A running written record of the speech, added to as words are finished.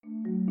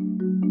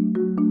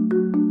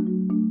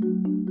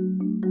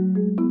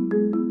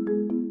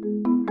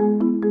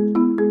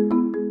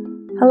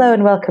Hello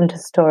and welcome to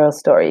Sartorial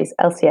Stories,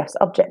 LCF's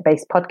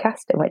object-based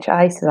podcast in which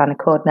I, Susanna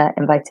Cordner,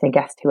 invite in a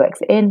guest who works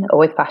in or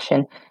with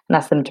fashion and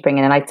ask them to bring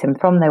in an item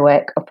from their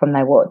work or from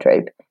their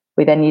wardrobe.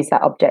 We then use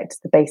that object as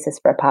the basis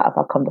for a part of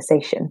our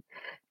conversation.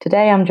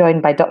 Today I'm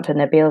joined by Dr.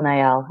 Nabil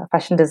Nayal, a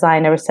fashion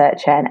designer,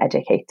 researcher and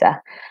educator,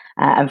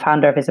 and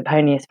founder of his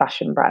Eponius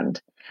fashion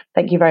brand.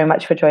 Thank you very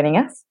much for joining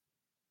us.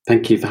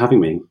 Thank you for having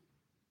me.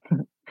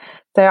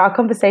 So our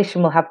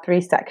conversation will have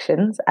three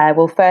sections.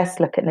 We'll first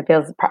look at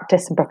Nabil's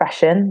practice and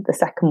profession. The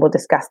second will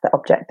discuss the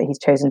object that he's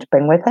chosen to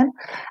bring with him.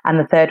 And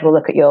the third will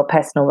look at your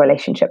personal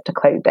relationship to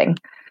clothing.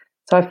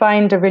 So I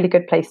find a really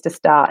good place to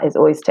start is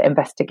always to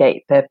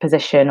investigate the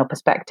position or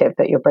perspective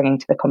that you're bringing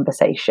to the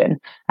conversation.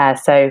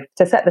 So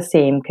to set the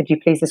scene, could you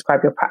please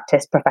describe your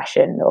practice,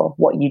 profession, or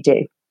what you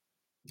do?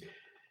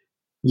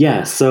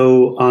 Yeah,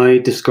 so I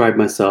describe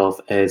myself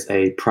as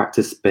a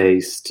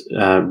practice-based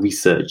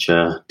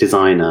researcher,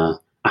 designer,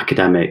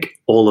 academic,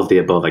 all of the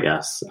above, I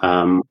guess.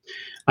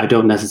 I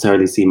don't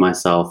necessarily see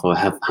myself or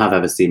have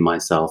ever seen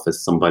myself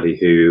as somebody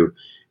who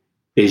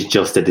is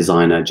just a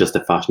designer, just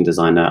a fashion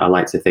designer. I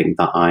like to think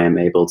that I am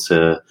able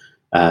to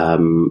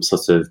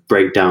sort of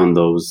break down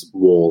those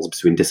walls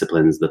between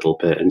disciplines a little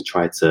bit and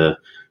try to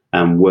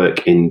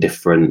work in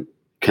different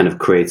kind of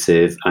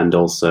creative and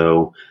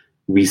also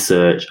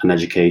research and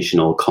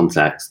educational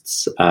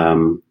contexts.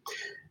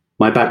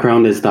 My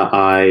background is that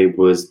I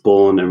was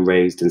born and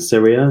raised in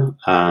Syria.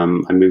 I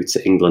moved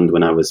to England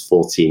when I was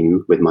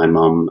 14 with my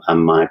mum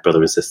and my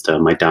brother and sister,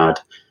 my dad.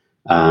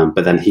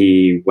 But then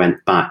he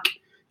went back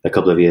a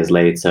couple of years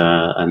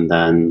later, and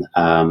then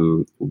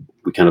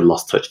we kind of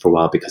lost touch for a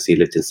while because he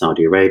lived in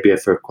Saudi Arabia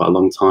for quite a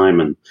long time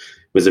and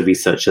was a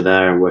researcher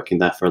there and working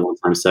there for a long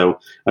time. So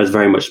I was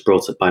very much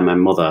brought up by my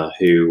mother,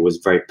 who was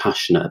very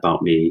passionate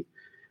about me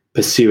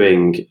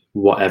pursuing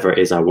whatever it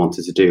is I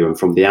wanted to do. And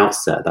from the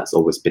outset, that's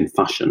always been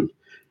fashion.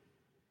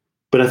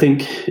 But I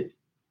think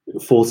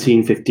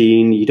 14,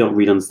 15, you don't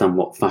really understand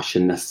what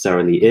fashion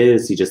necessarily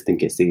is. You just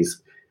think it's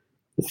these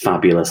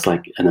fabulous,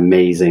 like, and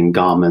amazing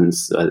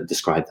garments.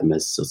 Describe them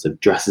as sort of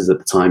dresses at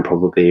the time,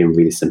 probably in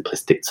really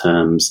simplistic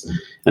terms.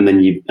 And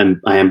then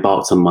I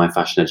embarked on my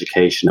fashion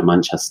education at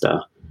Manchester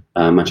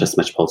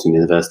Metropolitan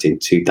University in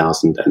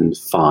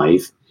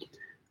 2005.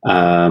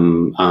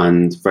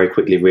 And very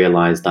quickly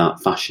realized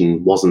that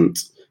fashion wasn't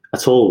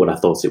at all what I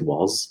thought it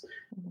was.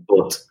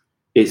 But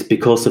it's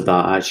because of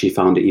that I actually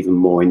found it even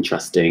more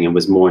interesting and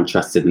was more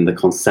interested in the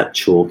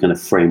conceptual kind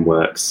of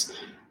frameworks,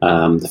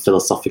 the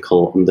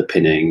philosophical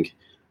underpinning,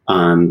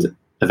 and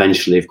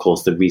eventually, of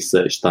course, the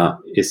research that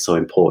is so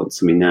important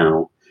to me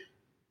now.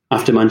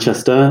 After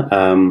Manchester,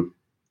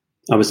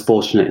 I was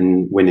fortunate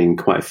in winning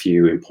quite a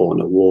few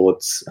important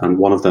awards, and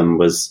one of them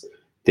was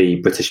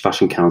the British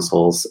Fashion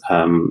Council's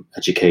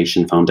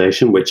Education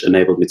Foundation, which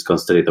enabled me to go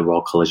and study at the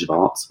Royal College of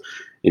Art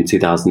in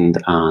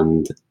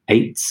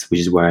 2008, which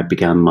is where I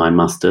began my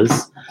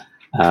master's.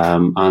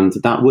 And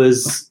that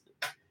was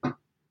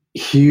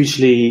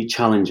hugely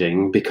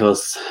challenging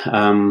because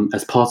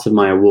as part of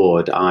my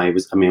award, I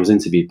was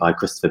interviewed by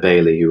Christopher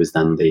Bailey, who was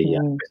then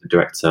the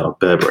director of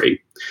Burberry.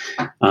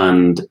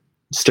 And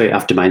straight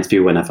after my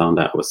interview, when I found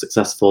out I was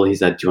successful, he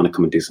said, "Do you want to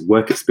come and do some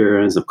work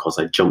experience?" Of course,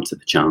 I jumped at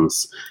the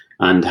chance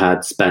and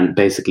had spent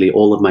basically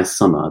all of my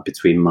summer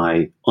between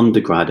my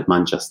undergrad at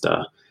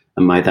Manchester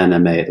and my then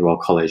MA at the Royal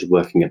College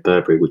working at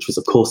Burberry, which was,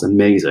 of course,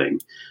 amazing.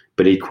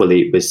 But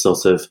equally, it was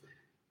sort of,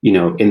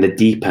 in the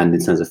deep end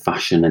in terms of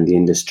fashion and the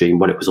industry and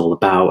what it was all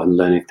about and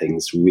learning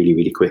things really,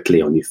 really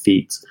quickly on your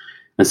feet.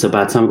 And so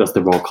by the time I got to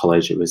the Royal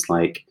College, it was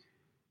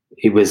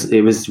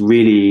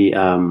really,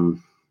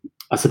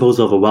 I suppose,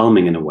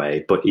 overwhelming in a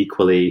way, but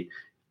equally,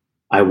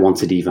 I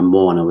wanted even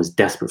more and I was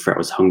desperate for it. I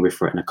was hungry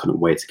for it and I couldn't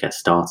wait to get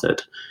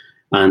started.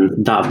 And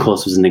that, of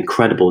course, was an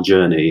incredible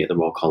journey at the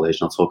Royal College.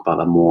 And I'll talk about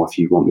that more if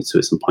you want me to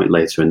at some point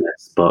later in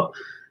this. But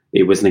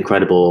it was an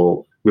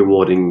incredible,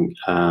 rewarding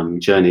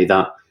journey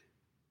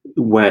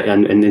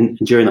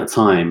during that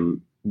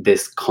time,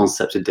 this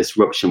concept of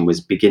disruption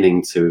was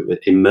beginning to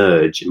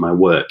emerge in my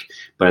work.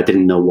 But I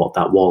didn't know what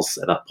that was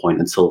at that point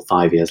until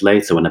 5 years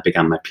later when I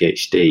began my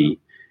PhD.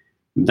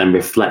 Then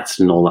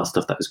reflected on all that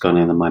stuff that was going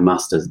on in my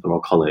master's at the Royal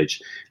College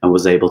and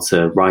was able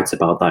to write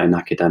about that in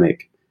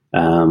academic,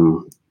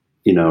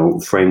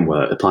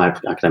 applied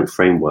academic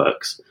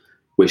frameworks,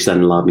 which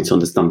then allowed me to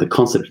understand the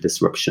concept of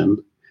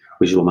disruption,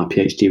 which is what my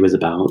PhD was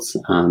about.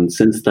 And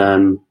since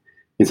then,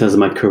 in terms of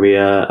my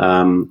career,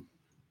 I've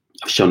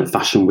shown at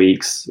Fashion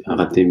Weeks. I've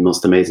had the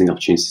most amazing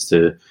opportunities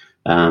to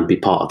be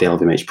part of the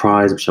LVMH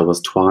Prize, which I was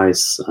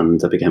twice,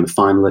 and I became a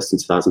finalist in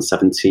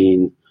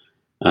 2017.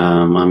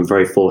 I'm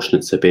very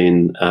fortunate to have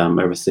been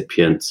a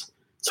recipient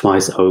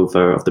twice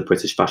over of the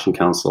British Fashion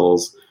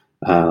Council's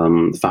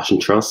Fashion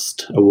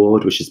Trust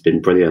Award, which has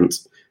been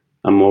brilliant.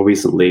 And more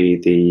recently,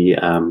 the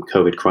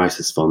COVID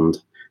Crisis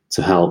Fund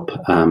to help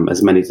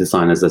as many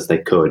designers as they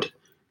could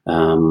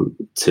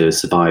to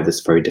survive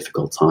this very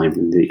difficult time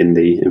in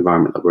the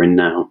environment that we're in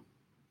now.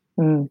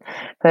 Mm.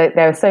 So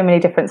there are so many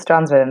different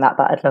strands within that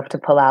I'd love to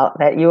pull out.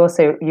 That you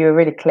were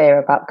really clear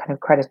about kind of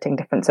crediting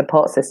different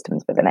support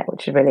systems within it,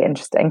 which is really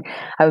interesting.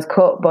 I was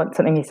caught by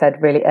something you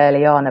said really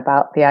early on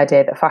about the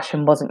idea that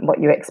fashion wasn't what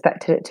you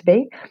expected it to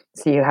be.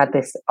 So you had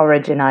this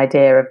origin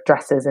idea of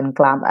dresses and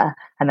glamour,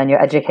 and then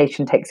your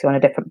education takes you on a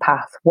different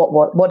path.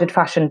 What did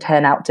fashion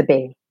turn out to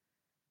be?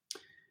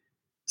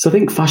 So I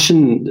think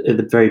fashion at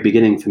the very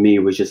beginning for me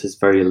was just this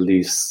very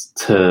loose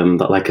term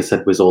that, like I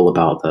said, was all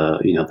about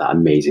that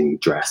amazing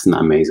dress and that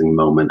amazing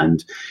moment.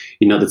 And,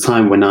 at the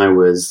time when I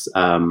was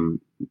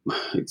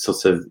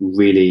sort of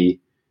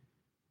really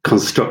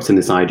constructing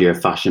this idea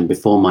of fashion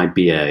before my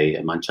BA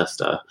at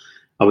Manchester,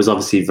 I was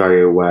obviously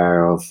very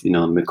aware of,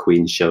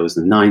 McQueen shows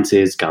in the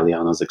 90s,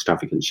 Galliano's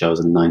extravagant shows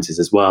in the 90s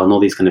as well, and all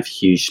these kind of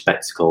huge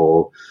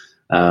spectacle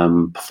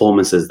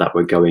performances that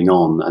were going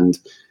on. And,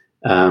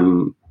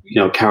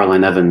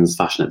 Caroline Evans'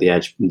 Fashion at the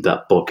Edge,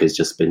 that book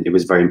it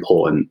was very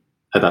important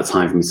at that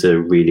time for me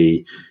to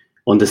really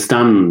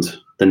understand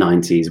the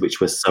 90s, which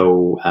was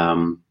so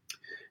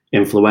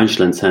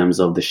influential in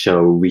terms of the show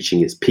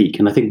reaching its peak.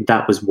 And I think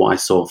that was what I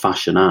saw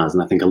fashion as.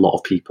 And I think a lot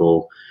of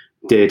people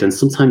did, and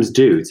sometimes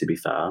do, to be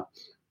fair.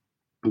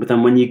 But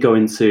then when you go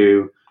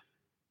into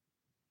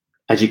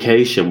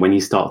education, when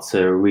you start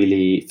to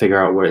really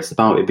figure out what it's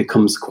about, it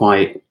becomes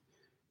quite,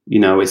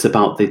 it's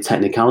about the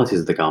technicalities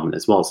of the garment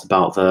as well. It's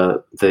about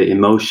the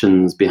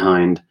emotions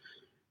behind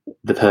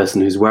the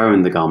person who's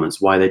wearing the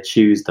garments, why they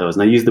choose those.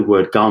 And I use the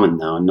word garment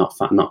now and not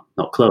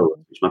clothes,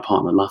 which my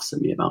partner laughs at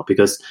me about,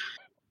 because,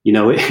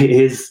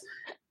 it's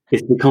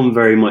become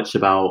very much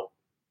about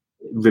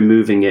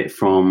removing it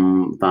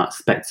from that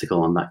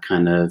spectacle and that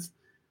kind of,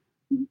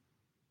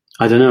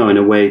 I don't know, in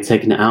a way,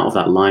 taking it out of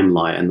that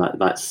limelight and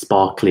that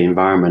sparkly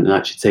environment and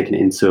actually taking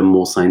it into a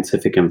more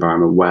scientific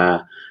environment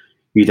where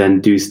you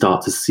then do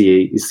start to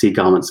see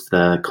garments for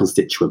their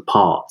constituent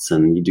parts,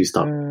 and you do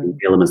start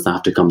the elements that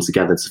have to come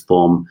together to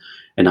form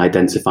an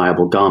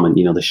identifiable garment.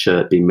 The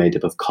shirt being made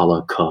up of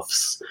collar,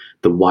 cuffs,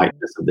 the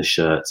whiteness of the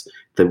shirt,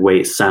 the way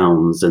it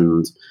sounds,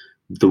 and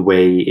the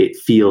way it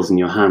feels in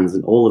your hands,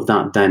 and all of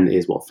that then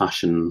is what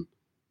fashion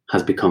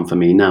has become for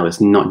me now.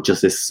 It's not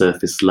just this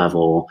surface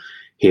level,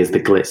 here's the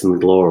glitz and the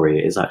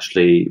glory.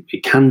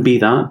 It can be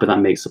that, but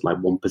that makes up like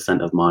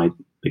 1% of my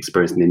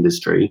experience in the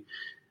industry.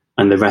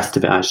 And the rest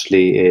of it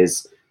actually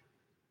is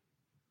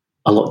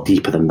a lot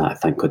deeper than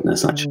that, thank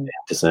goodness, actually, I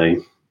have to say.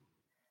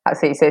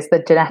 Absolutely. So it's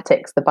the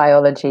genetics, the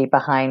biology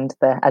behind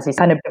as you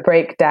kind of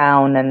break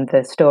down, and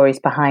the stories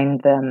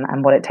behind them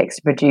and what it takes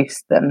to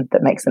produce them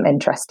that makes them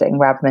interesting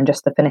rather than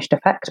just the finished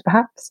effect,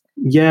 perhaps.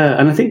 Yeah.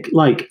 And I think,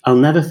 I'll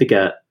never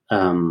forget,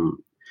 I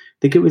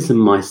think it was in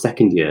my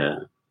second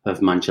year of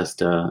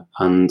Manchester,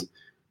 and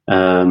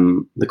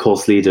the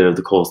course leader of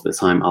the course at the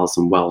time,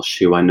 Alison Welsh,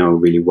 who I know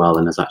really well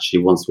and is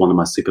actually once one of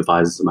my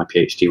supervisors in my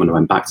PhD when I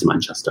went back to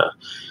Manchester.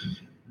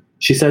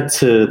 She said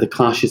to the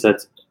class, she said,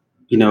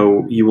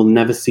 you will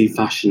never see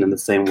fashion in the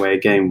same way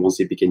again once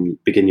you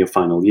begin your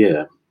final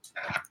year.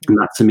 And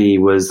that to me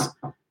was,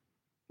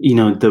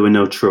 there were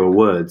no truer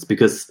words,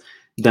 because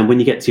then when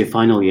you get to your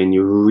final year and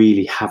you're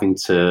really having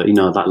to,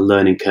 that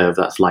learning curve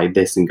that's like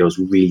this and goes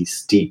really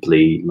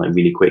steeply, like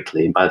really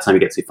quickly. And by the time you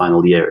get to your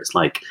final year, it's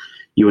like,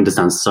 you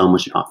understand so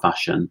much about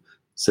fashion,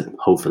 so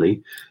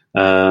hopefully.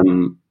 But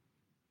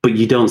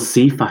you don't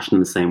see fashion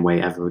in the same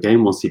way ever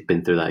again once you've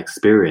been through that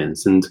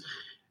experience. And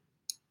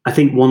I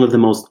think one of the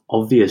most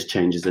obvious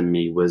changes in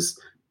me was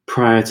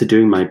prior to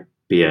doing my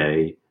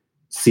BA,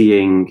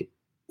 seeing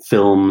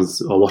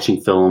films or watching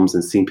films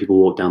and seeing people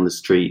walk down the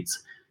street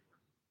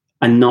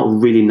and not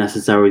really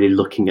necessarily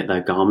looking at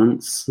their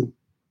garments.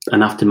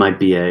 And after my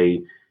BA,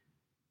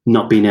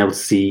 not being able to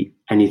see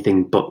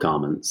anything but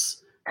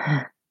garments.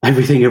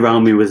 Everything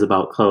around me was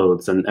about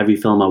clothes, and every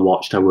film I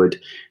watched, I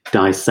would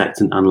dissect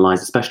and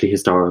analyze, especially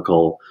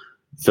historical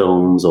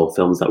films or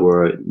films that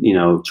were,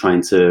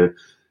 trying to,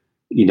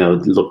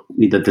 look,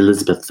 the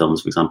Elizabeth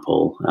films, for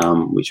example,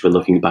 which were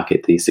looking back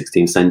at the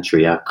 16th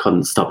century. I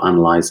couldn't stop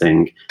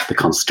analyzing the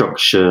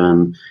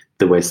construction,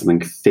 the way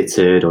something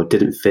fitted or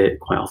didn't fit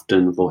quite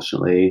often,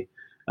 unfortunately,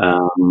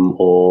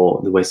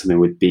 or the way something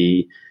would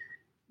be,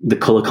 the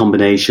color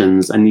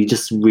combinations, and you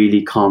just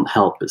really can't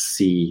help but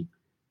see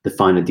the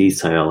finer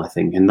detail, I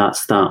think. And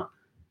that's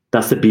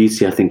the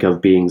beauty, I think,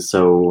 of being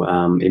so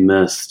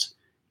immersed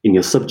in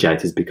your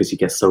subject, is because you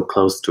get so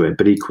close to it.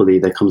 But equally,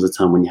 there comes a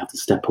time when you have to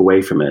step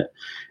away from it.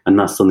 And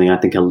that's something I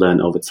think I learned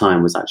over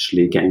time, was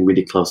actually getting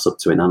really close up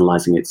to it and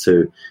analyzing it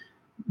to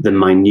the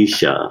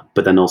minutiae,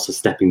 but then also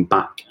stepping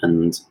back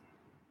and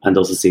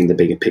also seeing the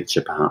bigger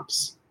picture,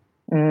 perhaps.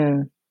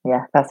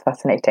 Yeah, that's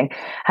fascinating.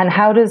 And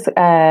how does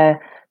that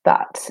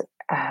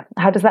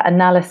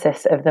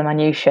analysis of the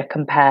minutiae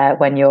compare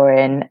when you're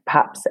in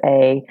perhaps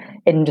a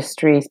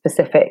industry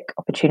specific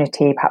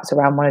opportunity, perhaps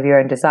around one of your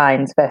own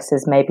designs,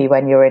 versus maybe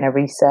when you're in a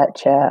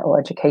researcher or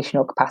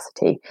educational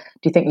capacity?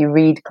 Do you think you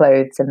read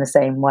clothes in the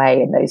same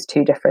way in those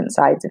two different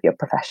sides of your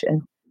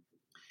profession?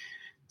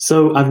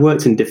 So I've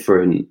worked in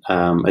different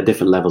at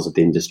different levels of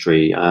the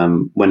industry.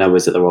 When I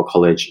was at the Royal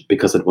College,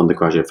 because I'd won the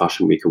Graduate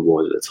Fashion Week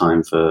award at the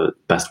time for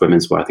Best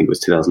Women's Wear, I think it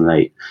was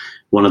 2008.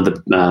 One of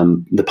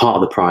the part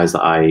of the prize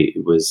that I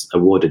was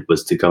awarded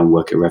was to go and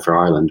work at River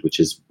Island,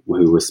 which is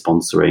who was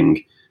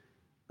sponsoring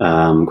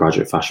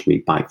Graduate Fashion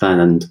Week back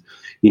then. And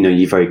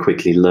you very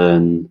quickly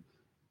learn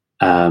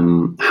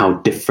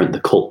how different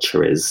the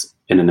culture is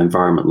in an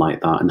environment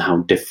like that, and how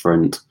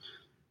different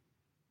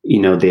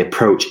the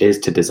approach is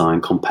to design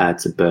compared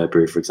to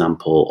Burberry, for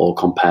example, or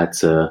compared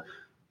to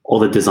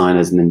other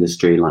designers in the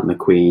industry like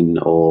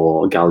McQueen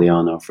or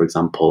Galliano, for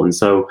example. And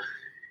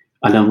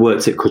I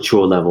worked at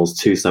couture levels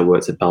too. So I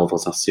worked at Belvoir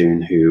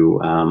Sassoon, who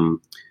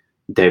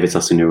David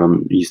Sassoon,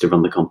 who used to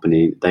run the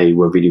company. They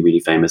were really, really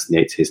famous in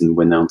the 80s and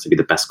were known to be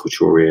the best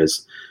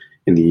couturiers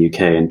in the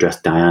UK and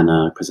dressed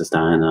Diana, Princess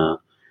Diana.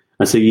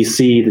 And so you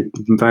see the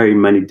very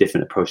many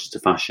different approaches to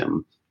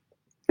fashion.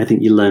 I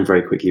think you learn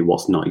very quickly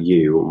what's not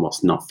you and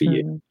what's not for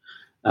you.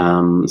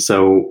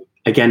 So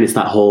again, it's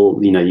that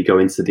whole, you go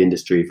into the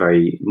industry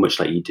very much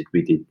like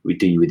we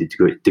do with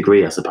a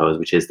degree, I suppose,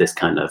 which is this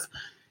kind of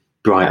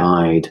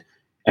bright-eyed,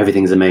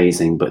 everything's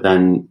amazing, but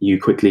then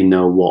you quickly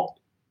know what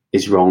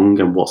is wrong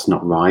and what's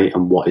not right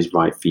and what is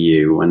right for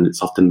you. And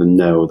it's often the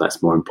no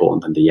that's more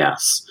important than the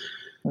yes.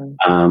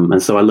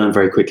 And so I learned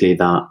very quickly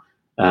that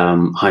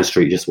high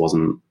street just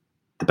wasn't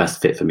the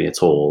best fit for me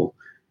at all.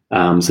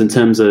 So in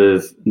terms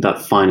of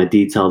that finer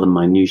detail, the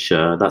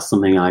minutiae, that's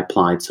something I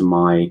apply to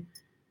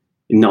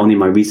not only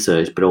my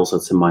research, but also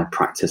to my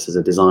practice as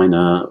a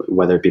designer,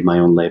 whether it be my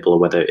own label or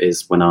whether it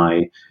is when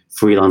I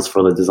freelance for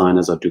other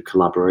designers or do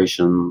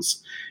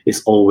collaborations.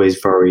 It's always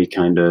very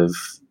kind of,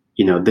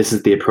 this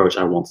is the approach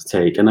I want to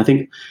take. And I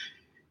think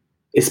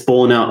it's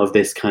born out of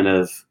this kind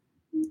of,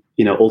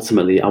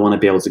 ultimately I want to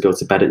be able to go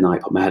to bed at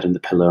night, put my head on the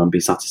pillow and be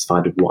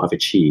satisfied with what I've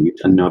achieved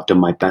and know I've done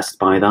my best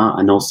by that.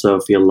 And also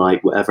feel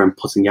like whatever I'm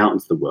putting out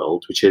into the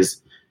world, which is,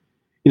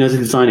 as a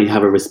designer, you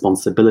have a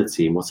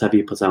responsibility, and whatever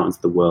you put out into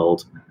the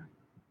world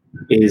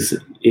is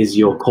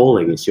your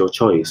calling, it's your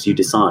choice, you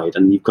decide,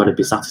 and you've got to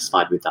be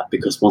satisfied with that,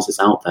 because once it's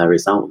out there,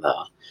 it's out there.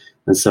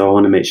 And so I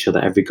want to make sure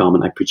that every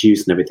garment I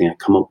produce and everything I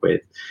come up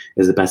with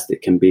is the best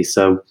it can be.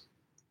 So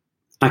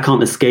I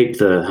can't escape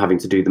having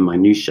to do the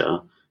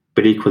minutiae.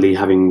 But equally,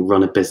 having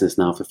run a business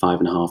now for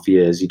 5.5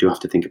 years, you do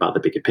have to think about the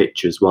bigger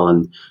picture as well.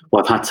 And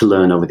what I've had to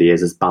learn over the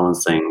years is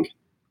balancing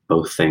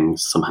both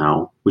things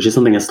somehow, which is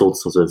something I still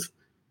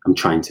I'm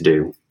trying to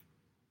do.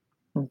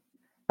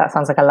 That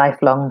sounds like a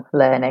lifelong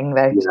learning,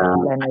 though.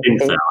 Yeah, I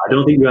think so. I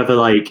don't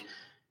think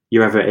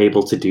you're ever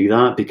able to do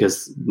that,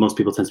 because most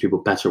people tend to be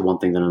better at one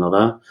thing than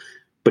another.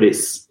 But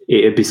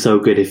it'd be so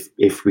good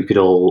if we could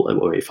all,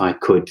 or if I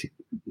could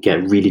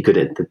get really good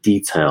at the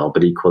detail,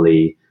 but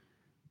equally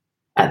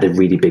at the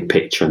really big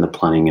picture and the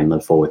planning and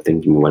the forward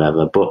thinking or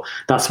whatever. But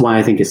that's why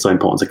I think it's so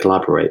important to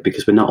collaborate,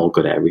 because we're not all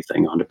good at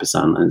everything 100%.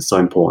 And it's so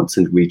important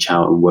to reach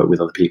out and work with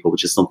other people,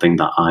 which is something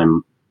that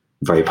I'm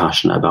very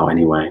passionate about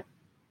anyway.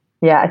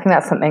 Yeah, I think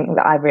that's something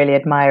that I really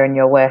admire in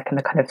your work and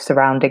the kind of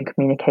surrounding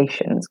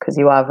communications, because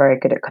you are very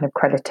good at kind of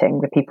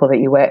crediting the people that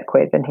you work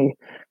with and who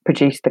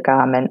produce the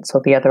garments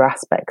or the other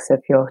aspects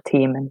of your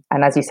team.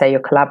 And as you say,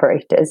 your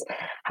collaborators.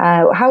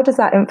 How does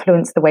that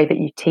influence the way that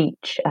you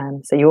teach?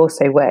 So you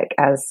also work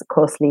as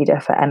course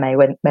leader for MA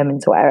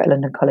Women's Wear at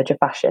London College of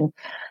Fashion,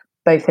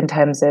 both in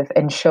terms of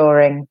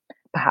ensuring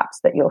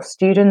perhaps that your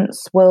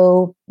students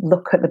will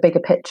look at the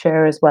bigger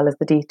picture as well as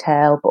the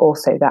detail, but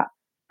also that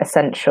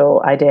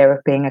essential idea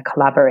of being a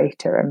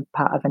collaborator and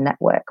part of a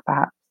network,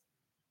 perhaps.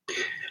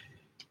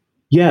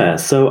 Yeah,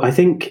 so I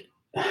think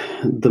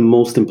the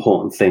most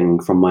important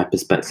thing from my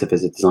perspective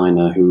as a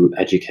designer who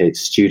educates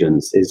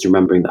students is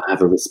remembering that I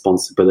have a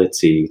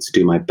responsibility to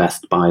do my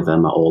best by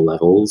them at all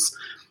levels.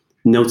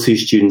 No two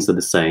students are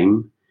the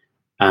same,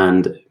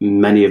 and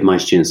many of my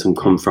students have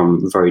come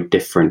from very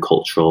different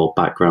cultural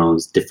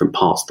backgrounds, different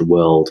parts of the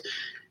world.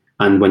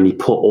 And when you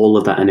put all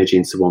of that energy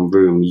into one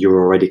room, you're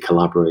already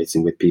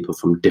collaborating with people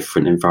from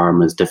different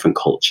environments, different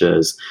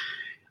cultures.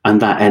 And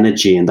that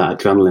energy and that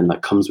adrenaline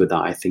that comes with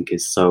that, I think,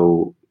 is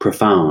so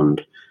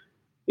profound.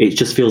 It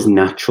just feels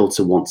natural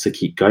to want to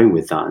keep going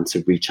with that and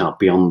to reach out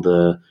beyond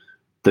the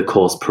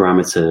course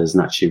parameters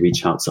and actually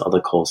reach out to other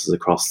courses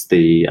across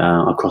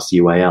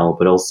UAL,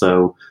 but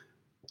also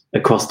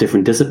across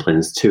different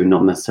disciplines too,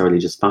 not necessarily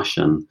just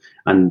fashion,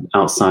 and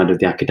outside of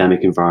the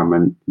academic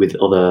environment with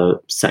other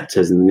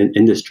sectors in the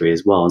industry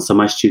as well. And so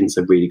my students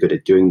are really good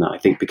at doing that, I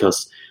think,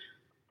 because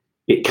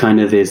it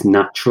kind of is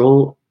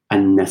natural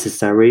and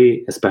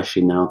necessary,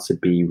 especially now, to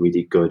be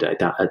really good at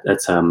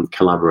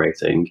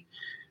collaborating.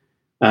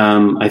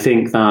 I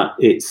think that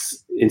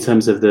it's, in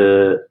terms of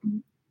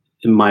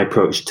my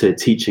approach to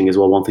teaching as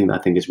well, one thing that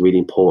I think is really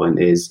important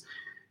is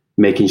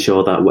making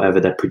sure that whatever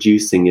they're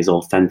producing is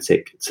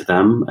authentic to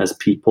them as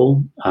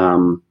people,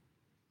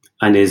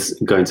 and is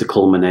going to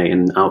culminate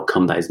in an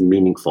outcome that is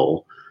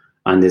meaningful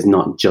and is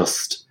not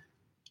just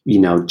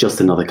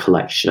another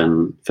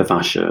collection for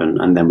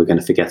fashion, and then we're going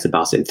to forget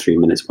about it in 3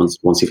 minutes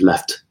once you've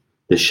left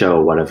the show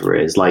or whatever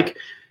it is. Like,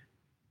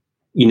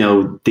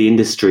 the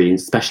industry,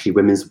 especially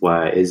women's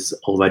wear, is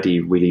already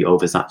really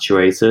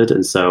oversaturated.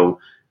 And so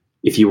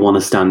if you want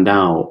to stand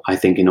out, I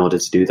think in order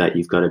to do that,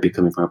 you've got to be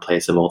coming from a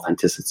place of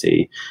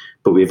authenticity.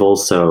 But we've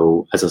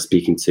also, as I was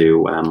speaking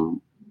to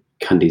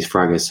Candice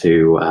Fragas,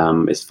 who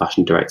is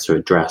fashion director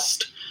at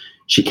Dressed,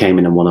 she came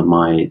in one of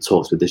my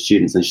talks with the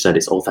students and she said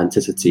it's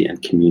authenticity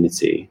and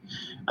community.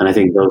 And I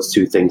think those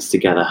two things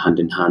together, hand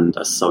in hand,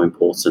 are so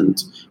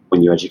important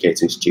when you're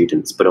educating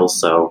students, but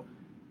also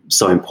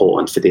so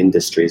important for the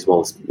industry as well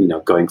as,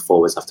 going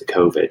forwards after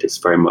COVID. It's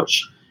very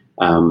much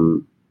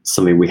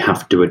something we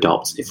have to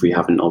adopt if we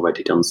haven't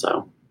already done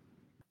so.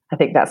 I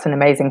think that's an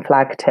amazing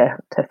flag to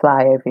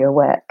fly over your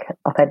work,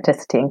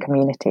 authenticity and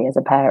community as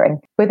a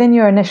pairing. Within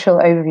your initial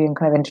overview and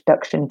kind of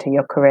introduction to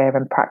your career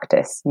and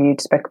practice, you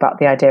spoke about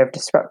the idea of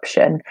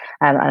disruption,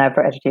 and I've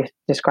read you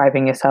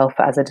describing yourself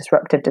as a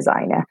disruptive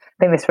designer. I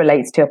think this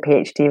relates to your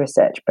PhD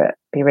research, but it'd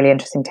be really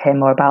interesting to hear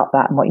more about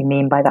that and what you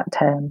mean by that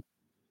term.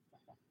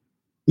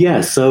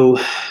 Yeah, so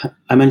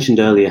I mentioned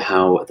earlier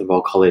how at the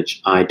Royal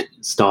College I'd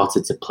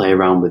started to play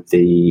around with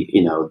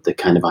the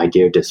kind of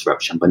idea of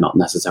disruption, but not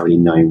necessarily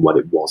knowing what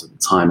it was at the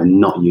time and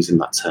not using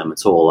that term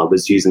at all. I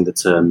was using the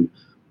term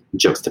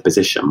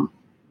juxtaposition.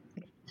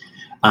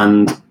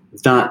 And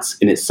that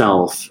in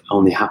itself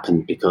only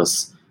happened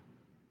because,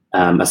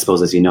 I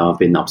suppose, as you know, I've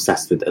been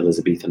obsessed with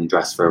Elizabethan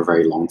dress for a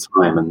very long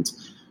time. And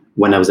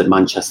when I was at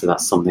Manchester,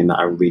 that's something that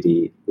I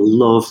really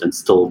loved and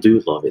still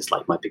do love. It's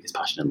like my biggest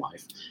passion in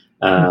life.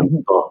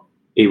 But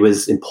it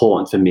was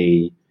important for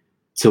me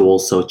to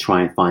also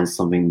try and find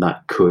something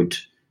that could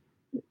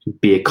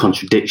be a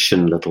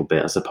contradiction a little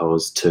bit, I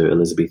suppose, to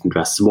Elizabethan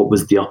dress. So what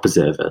was the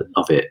opposite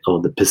of it,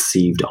 or the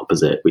perceived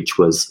opposite, which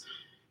was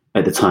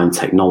at the time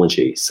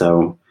technology.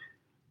 So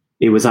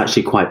it was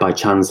actually quite by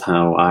chance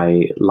how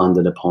I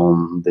landed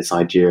upon this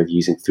idea of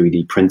using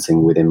 3D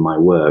printing within my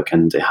work.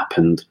 And it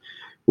happened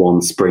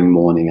one spring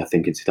morning, I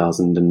think in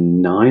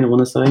 2009, I want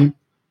to say,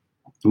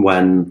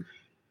 when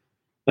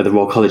at the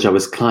Royal College, I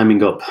was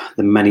climbing up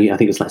I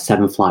think it was like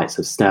 7 flights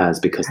of stairs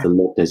because the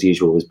lift, as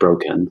usual, was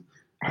broken.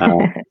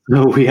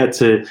 So we had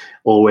to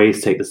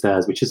always take the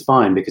stairs, which is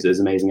fine because it was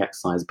amazing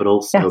exercise. But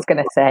also, I was going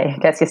to say,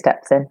 gets your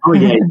steps in. Oh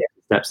yeah,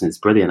 steps in. It's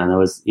brilliant. And I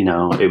was,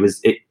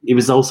 it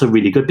was also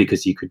really good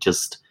because you could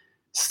just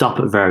stop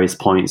at various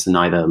points and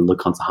either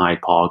look onto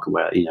Hyde Park,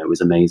 where it was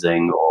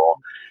amazing, or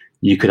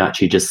you could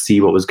actually just see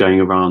what was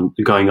going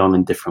on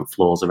in different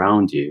floors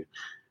around you.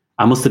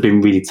 I must have been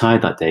really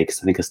tired that day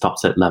because I think I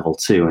stopped at level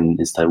 2 and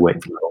instead of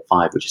waiting for level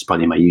 5, which is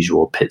probably my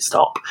usual pit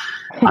stop.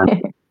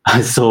 And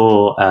I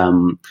saw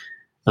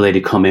a lady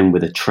come in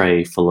with a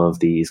tray full of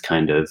these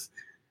kind of,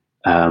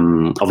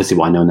 obviously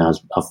what I know now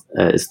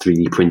is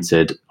 3D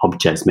printed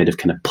objects made of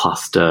kind of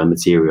plaster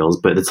materials,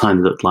 but at the time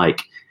they looked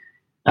like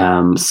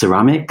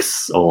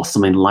ceramics or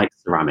something like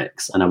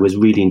ceramics. And I was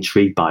really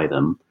intrigued by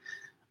them.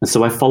 And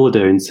so I followed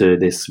her into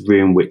this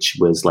room, which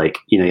was like,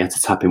 you had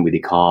to tap in with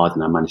your card,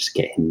 and I managed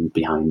to get in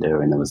behind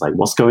her. And I was like,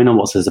 what's going on?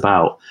 What's this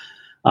about?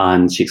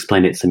 And she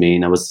explained it to me,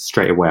 and I was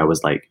straight away, I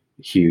was like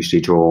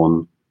hugely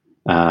drawn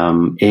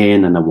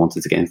in, and I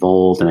wanted to get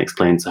involved, and I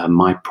explained to her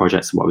my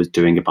projects and what I was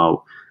doing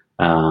about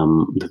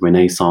the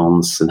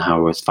Renaissance and how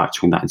I was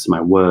factoring that into my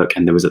work.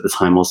 And there was at the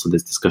time also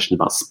this discussion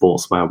about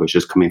sportswear, which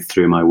was coming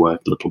through my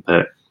work a little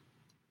bit.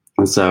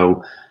 And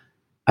so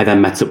I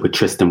then met up with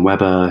Tristan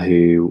Weber,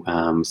 who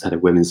is head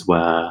of women's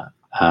wear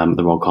at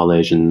the Royal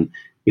College, and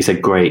he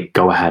said, great,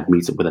 go ahead,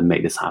 meet up with them,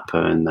 make this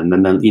happen. And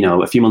then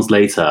a few months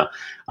later,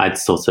 I'd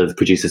sort of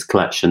produced this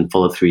collection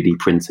full of 3D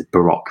printed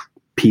Baroque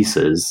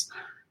pieces,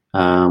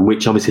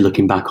 which obviously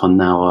looking back on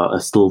now are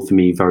still for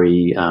me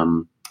very,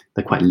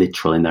 they're quite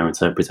literal in their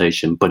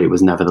interpretation, but it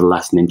was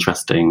nevertheless an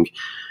interesting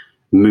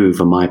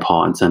move on my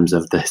part in terms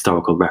of the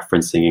historical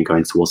referencing and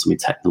going towards something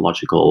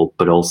technological,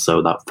 but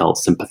also that felt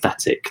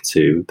sympathetic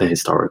to the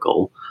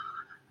historical.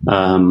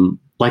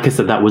 Like I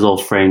said, that was all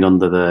framed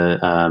under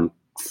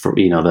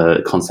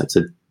the concept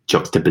of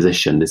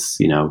juxtaposition, this,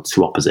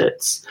 two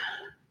opposites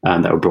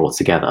that were brought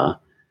together.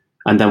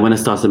 And then when I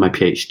started my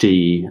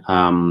PhD,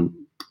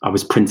 I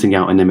was printing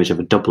out an image of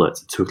a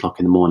doublet at 2:00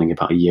 in the morning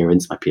about a year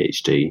into my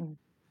PhD.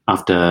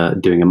 After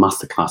doing a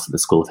masterclass at the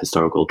School of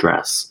Historical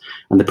Dress,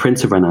 and the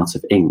printer ran out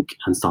of ink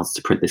and started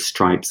to print this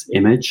stripes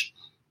image.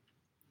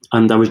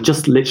 And I was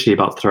just literally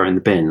about to throw it in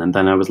the bin. And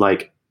then I was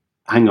like,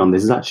 hang on,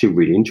 this is actually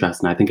really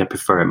interesting. I think I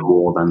prefer it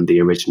more than the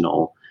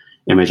original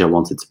image I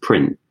wanted to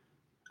print.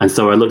 And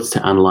so I looked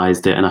to analyze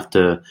it. And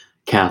after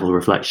careful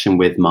reflection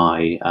with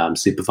my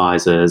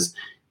supervisors,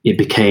 it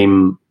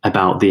became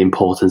about the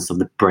importance of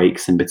the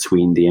breaks in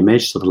between the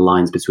image. So the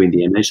lines between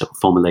the image that were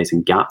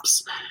formulating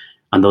gaps.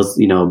 And those,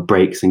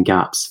 breaks and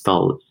gaps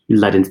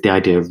led into the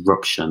idea of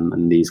ruption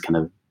and these kind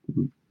of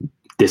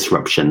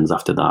disruptions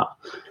after that.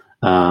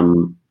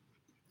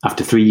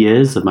 After 3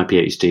 years of my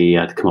PhD,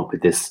 I'd come up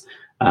with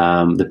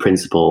the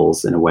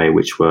principles in a way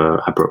which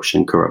were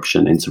abruption,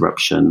 corruption,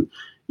 interruption,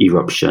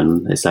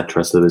 eruption,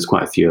 etc. So there was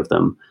quite a few of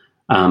them.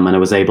 And I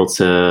was able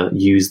to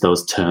use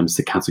those terms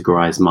to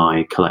categorize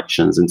my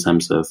collections in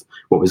terms of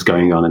what was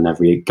going on in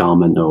every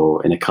garment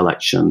or in a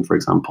collection, for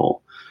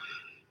example.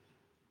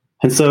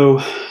 And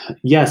so,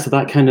 yeah, so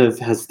that kind of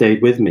has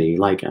stayed with me.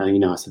 Like, I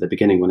said at the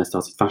beginning when I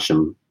started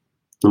fashion,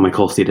 and my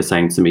course leader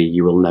saying to me,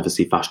 you will never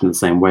see fashion in the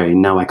same way.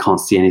 Now I can't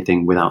see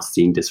anything without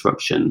seeing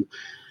disruption.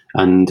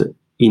 And,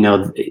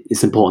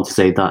 it's important to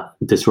say that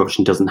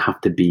disruption doesn't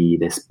have to be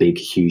this big,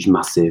 huge,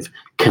 massive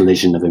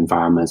collision of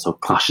environments or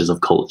clashes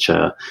of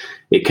culture.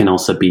 It can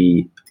also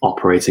be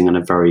operating on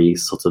a very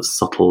sort of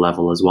subtle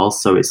level as well.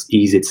 So it's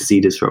easy to see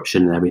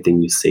disruption in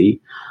everything you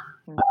see.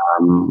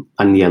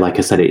 And yeah, like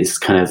I said, it's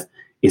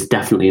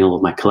definitely in all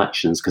of my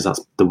collections because that's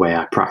the way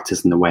I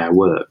practice and the way I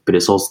work, but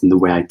it's also in the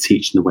way I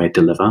teach and the way I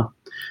deliver.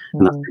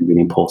 And that's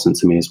really important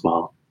to me as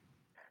well.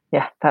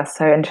 Yeah, that's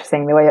so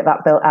interesting. The way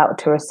that built out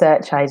to a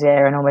research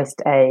idea and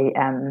almost a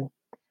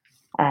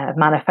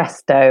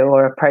manifesto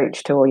or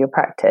approach to all your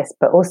practice,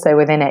 but also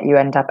within it, you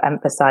end up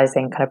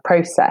emphasizing kind of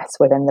process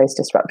within those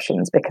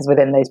disruptions, because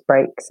within those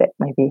breaks, it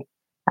maybe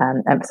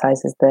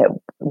emphasizes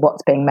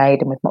what's being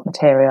made and with what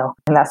material.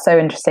 And that's so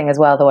interesting as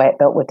well, the way it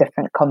built with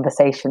different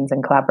conversations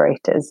and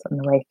collaborators on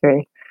the way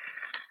through.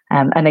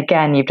 And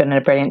again, you've done a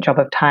brilliant job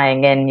of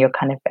tying in your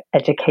kind of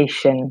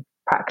education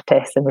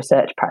practice and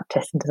research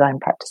practice and design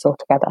practice all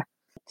together.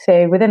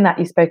 So within that,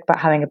 you spoke about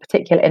having a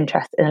particular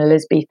interest in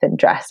Elizabethan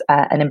dress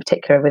and in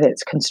particular with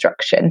its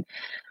construction.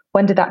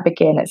 When did that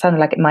begin? It sounded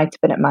like it might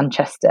have been at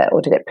Manchester,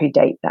 or did it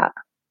predate that?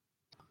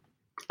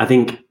 I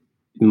think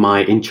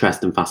my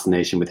interest and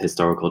fascination with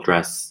historical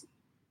dress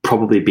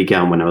probably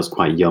began when I was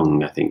quite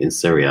young, I think, in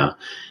Syria.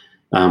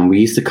 We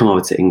used to come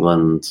over to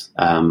England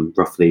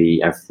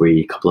roughly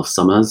every couple of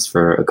summers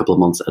for a couple of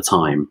months at a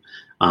time.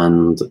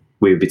 And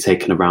we would be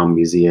taken around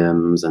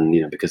museums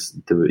and, because,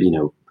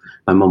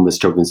 my mum was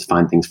struggling to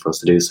find things for us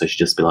to do. So she'd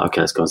just be like,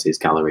 okay, let's go and see this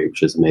gallery,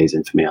 which was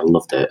amazing for me. I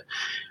loved it.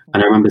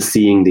 And I remember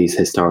seeing these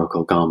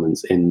historical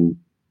garments in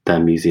their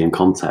museum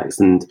context.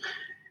 And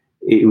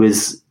it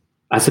was,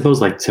 I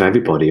suppose, like to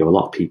everybody or a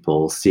lot of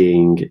people,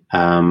 seeing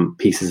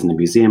pieces in a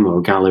museum or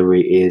a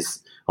gallery is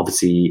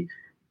obviously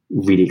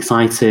really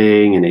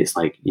exciting, and it's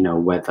like,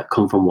 where'd that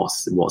come from,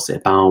 what's it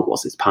about,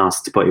 what's its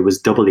past. But it was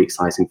doubly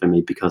exciting for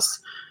me because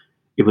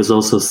it was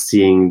also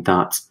seeing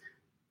that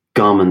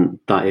garment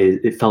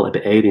it felt a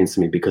bit alien to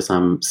me because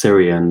I'm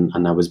Syrian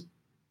and I was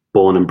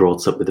born and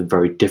brought up with a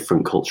very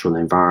different cultural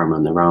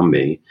environment around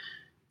me.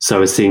 So I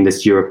was seeing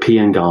this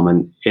European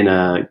garment in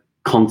a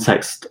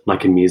context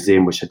like a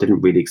museum, which I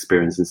didn't really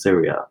experience in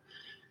Syria.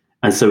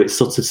 And so it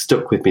sort of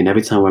stuck with me. And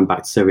every time I went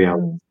back to Syria,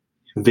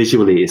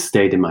 visually it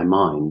stayed in my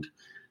mind.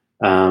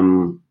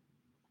 And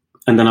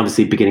then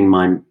obviously beginning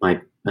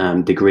my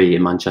degree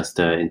in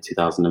Manchester in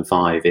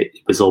 2005, it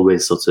was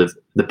always sort of,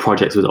 the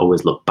projects would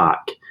always look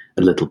back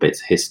a little bit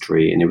to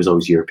history, and it was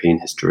always European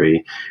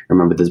history. I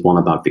remember there's one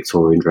about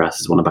Victorian dress,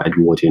 there's one about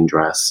Edwardian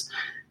dress.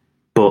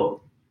 But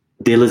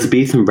the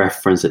Elizabethan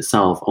reference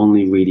itself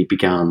only really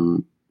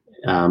began,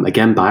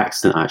 again by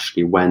accident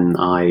actually, when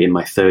I, in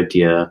my third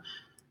year,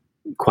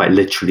 quite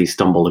literally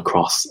stumbled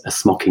across a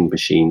smocking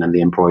machine and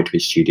the embroidery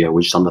studio,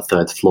 which was on the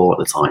third floor at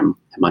the time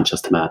at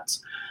Manchester Met.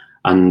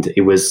 And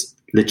it was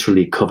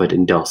literally covered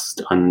in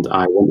dust. And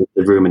I went into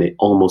the room and it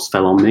almost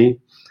fell on me.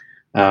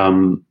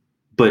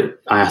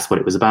 But I asked what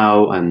it was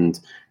about, and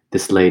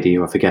this lady,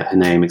 who I forget her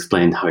name,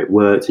 explained how it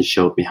worked and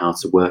showed me how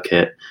to work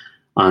it.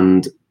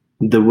 And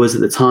there was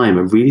at the time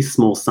a really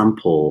small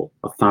sample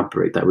of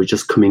fabric that was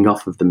just coming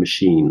off of the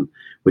machine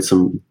with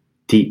some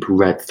deep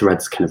red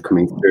threads kind of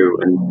coming through.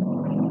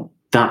 And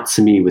that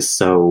to me was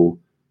so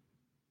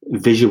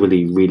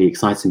visually really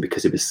exciting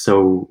because it was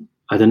so,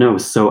 I don't know, it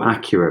was so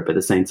accurate, but at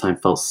the same time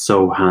felt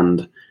so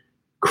hand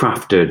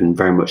crafted and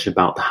very much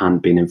about the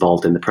hand being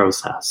involved in the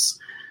process.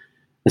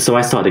 And so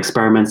I started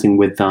experimenting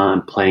with that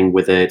and playing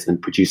with it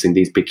and producing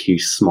these big,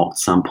 huge smocked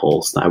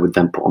samples that I would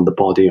then put on the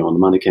body or on the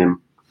mannequin.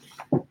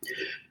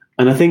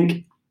 And I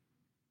think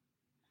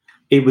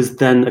it was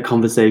then a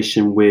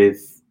conversation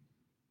with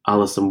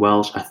Alison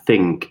Welsh, I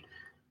think,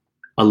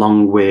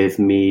 along with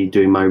me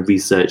doing my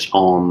research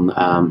on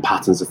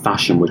Patterns of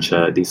Fashion, which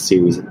are these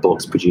series of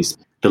books produced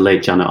by the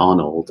late Janet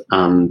Arnold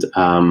and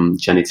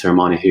Jenny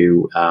Tiramani,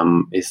 who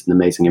is an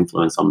amazing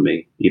influence on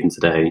me even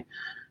today.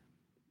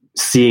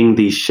 Seeing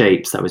these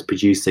shapes that I was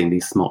producing,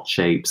 these smocked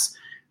shapes,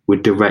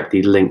 would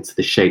directly link to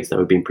the shapes that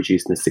were being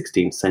produced in the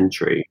 16th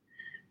century.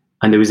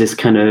 And there was this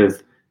kind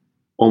of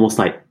almost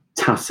like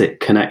tacit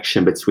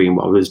connection between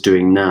what I was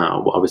doing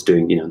now, what I was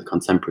doing, in the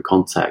contemporary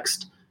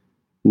context,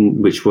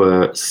 which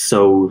were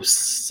so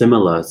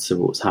similar to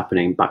what was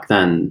happening back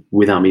then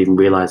without me even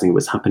realizing it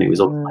was happening. It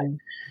was almost like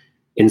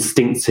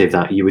instinctive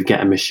that you would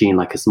get a machine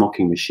like a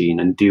smocking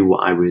machine and do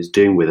what I was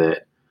doing with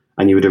it,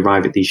 and you would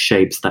arrive at these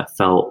shapes that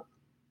felt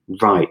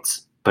right,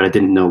 but I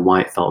didn't know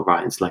why it felt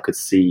right until I could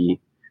see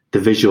the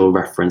visual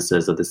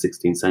references of the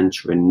 16th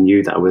century and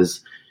knew that I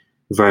was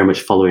very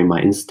much following my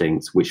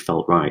instincts, which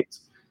felt right.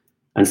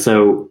 And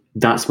so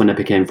that's when I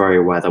became very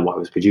aware that what I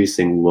was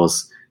producing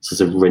was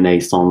sort of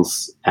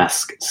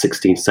Renaissance-esque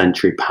 16th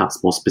century,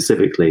 perhaps more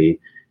specifically.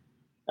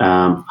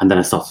 And then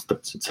I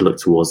started to look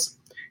towards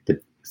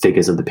the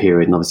figures of the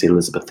period, and obviously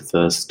Elizabeth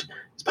I is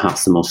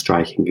perhaps the most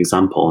striking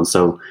example. And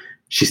so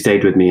she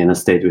stayed with me and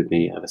has stayed with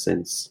me ever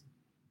since.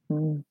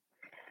 Mm.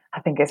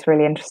 I think it's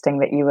really interesting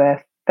that you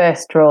were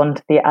first drawn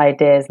to the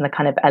ideas and the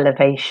kind of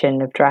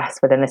elevation of dress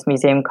within this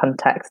museum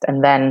context.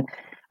 And then,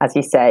 as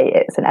you say,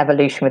 it's an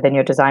evolution within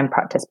your design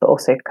practice, but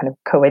also kind of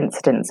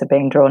coincidence of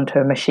being drawn to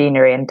a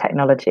machinery and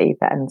technology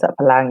that ends up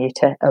allowing you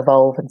to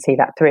evolve and see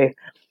that through.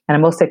 And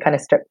I'm also kind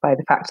of struck by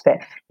the fact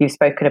that you've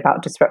spoken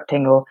about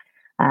disrupting or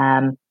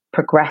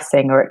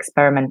progressing or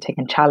experimenting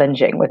and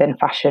challenging within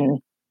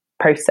fashion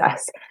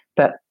process.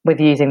 But with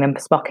using the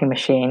smocking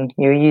machine,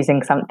 you're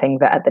using something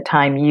that at the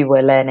time you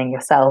were learning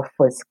yourself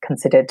was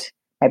considered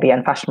maybe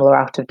unfashionable or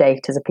out of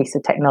date as a piece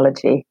of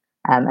technology,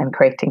 and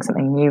creating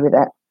something new with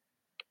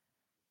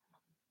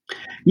it.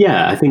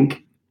 Yeah, I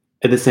think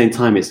at the same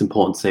time, it's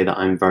important to say that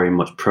I'm very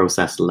much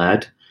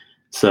process-led.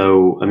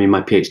 So, I mean,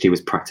 my PhD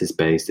was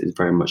practice-based. It's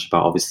very much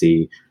about,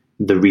 obviously,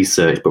 the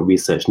research, but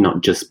research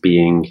not just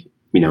being,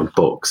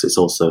 books. It's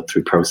also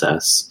through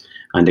process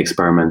and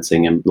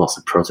experimenting and lots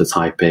of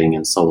prototyping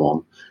and so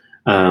on.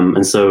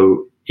 And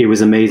so it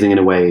was amazing in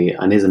a way,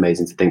 and is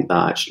amazing to think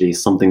that actually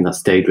something that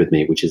stayed with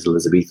me, which is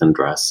Elizabethan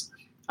dress,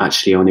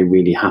 actually only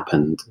really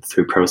happened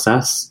through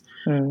process.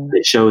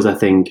 It shows, I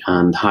think,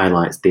 and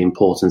highlights the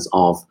importance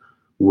of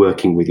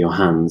working with your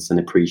hands and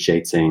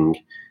appreciating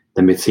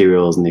the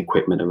materials and the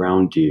equipment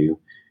around you,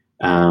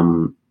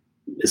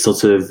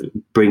 sort of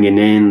bringing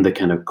in the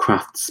kind of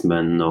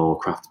craftsman or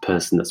craft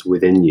person that's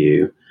within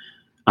you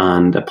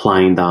and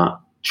applying that,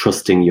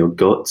 trusting your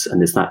gut.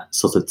 And it's that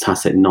sort of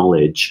tacit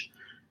knowledge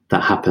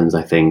that happens,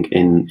 I think,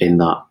 in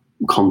that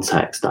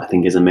context that I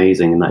think is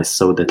amazing and that is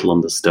so little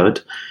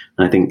understood.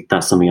 And I think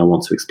that's something I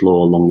want to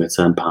explore longer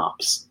term,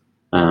 perhaps,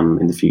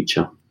 in the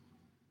future.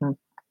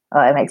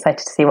 I'm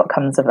excited to see what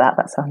comes of that.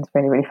 That sounds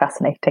really, really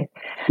fascinating.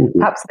 Mm-hmm.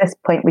 Perhaps at this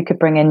point we could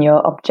bring in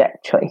your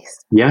object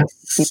choice.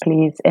 Yes. Could you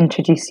please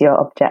introduce your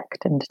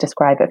object and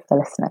describe it for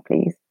the listener,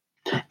 please?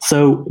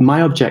 So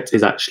my object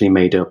is actually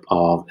made up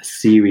of a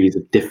series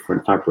of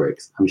different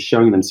fabrics. I'm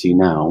showing them to you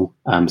now,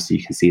 so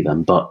you can see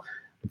them, but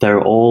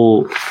they're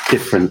all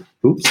different.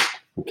 Oops,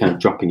 I'm kind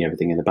of dropping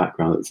everything in the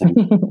background at the same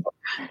time.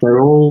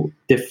 They're all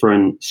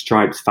different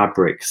striped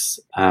fabrics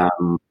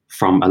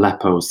from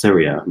Aleppo,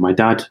 Syria. My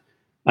dad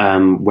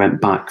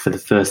went back for the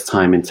first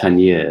time in 10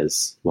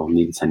 years, well,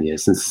 nearly 10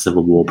 years, since the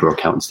civil war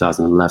broke out in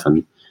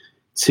 2011,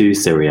 to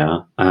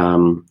Syria.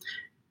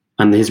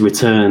 And his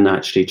return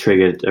actually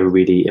triggered a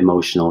really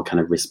emotional kind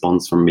of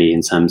response from me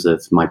in terms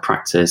of my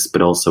practice,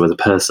 but also as a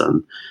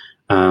person.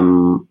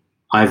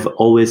 I've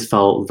always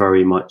felt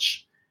very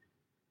much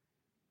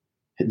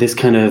this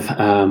kind of,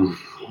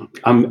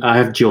 I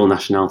have dual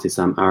nationality,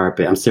 so I'm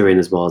Arabic, I'm Syrian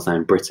as well as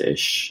I'm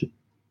British,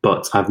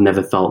 but I've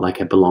never felt like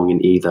I belong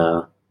in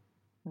either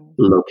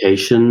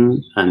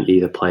location and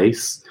either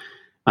place.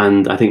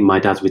 And I think my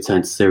dad's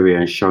return to Syria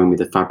and showing me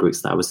the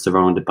fabrics that I was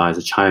surrounded by as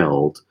a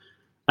child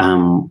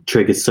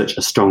triggered such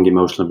a strong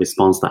emotional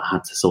response that I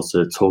had to sort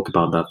of talk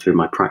about that through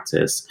my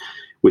practice,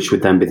 which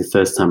would then be the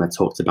first time I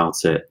talked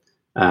about it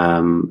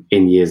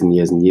in years and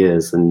years and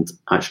years. And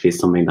actually it's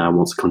something that I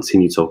want to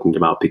continue talking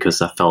about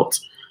because I felt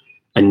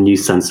a new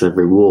sense of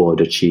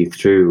reward achieved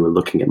through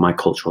looking at my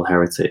cultural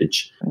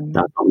heritage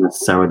that I've not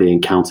necessarily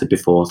encountered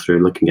before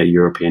through looking at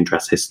European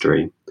dress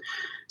history.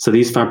 So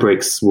these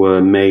fabrics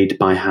were made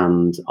by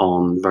hand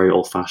on very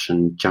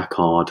old-fashioned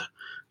jacquard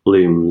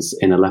looms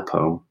in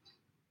Aleppo.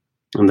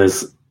 And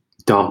there's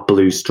dark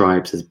blue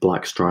stripes, there's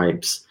black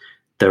stripes.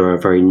 There are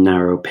very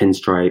narrow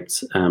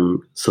pinstriped,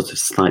 sort of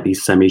slightly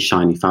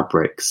semi-shiny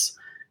fabrics,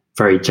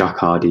 very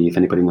jacquardy. If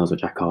anybody knows what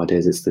jacquard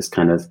is, it's this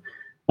kind of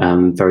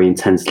very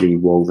intensely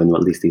woven, or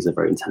at least these are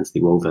very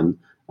intensely woven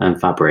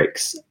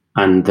fabrics.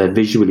 And they're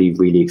visually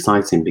really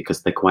exciting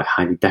because they're quite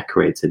highly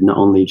decorated. Not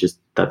only just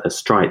that they're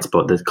striped,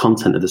 but the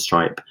content of the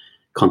stripe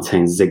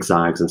contains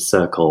zigzags and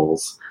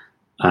circles.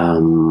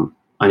 And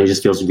it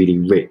just feels really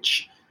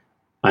rich.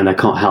 And I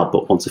can't help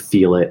but want to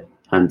feel it.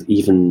 And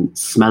even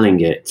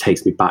smelling it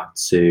takes me back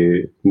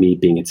to me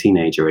being a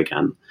teenager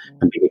again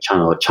and being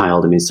a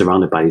child and being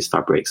surrounded by these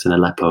fabrics in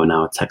Aleppo,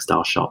 now a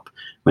textile shop,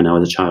 when I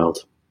was a child.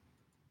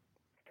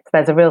 So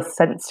there's a real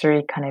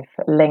sensory kind of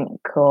link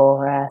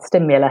or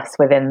stimulus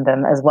within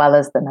them, as well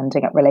as them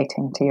ending up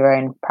relating to your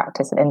own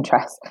practice and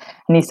interests.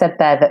 And you said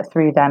there that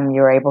through them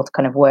you're able to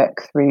kind of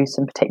work through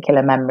some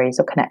particular memories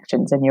or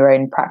connections in your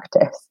own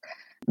practice,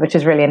 which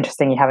is really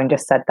interesting, you having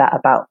just said that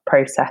about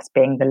process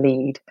being the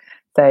lead.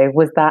 So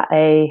was that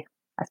I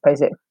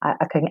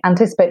can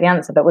anticipate the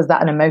answer, but was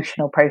that an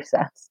emotional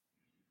process?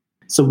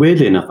 So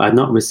weirdly enough, I'd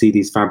not received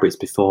these fabrics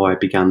before I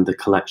began the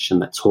collection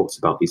that talks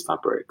about these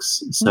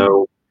fabrics.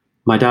 So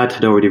my dad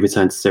had already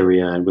returned to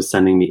Syria and was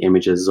sending me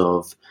images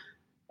of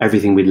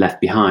everything we'd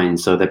left behind.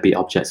 So there'd be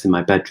objects in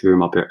my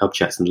bedroom,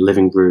 objects in the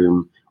living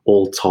room,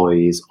 old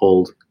toys,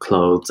 old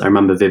clothes. I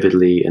remember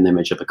vividly an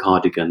image of a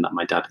cardigan that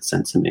my dad had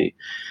sent to me,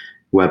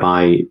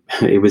 whereby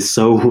it was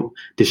so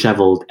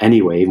disheveled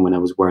anyway, even when I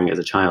was wearing it as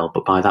a child.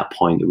 But by that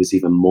point, it was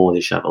even more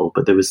disheveled.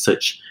 But there was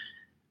such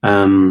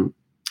a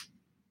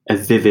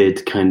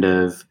vivid kind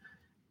of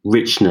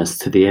richness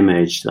to the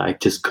image that I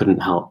just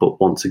couldn't help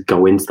but want to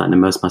go into that and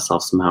immerse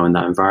myself somehow in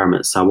that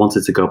environment. So I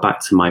wanted to go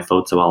back to my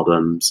photo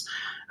albums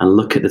and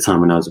look at the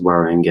time when I was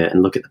wearing it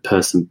and look at the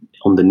person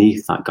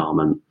underneath that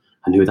garment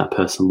and who that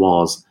person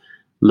was,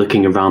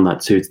 looking around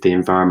that too to the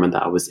environment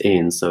that I was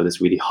in. So this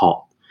really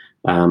hot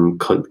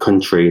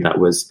country that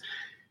was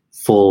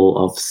full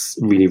of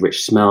really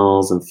rich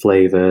smells and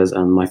flavors,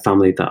 and my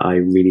family that I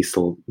really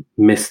still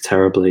miss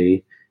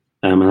terribly,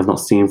 and I've not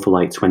seen for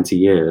like 20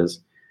 years.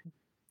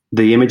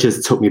 The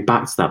images took me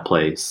back to that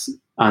place,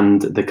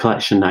 and the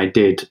collection that I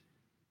did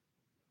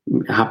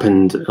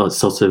happened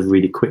sort of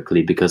really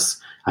quickly because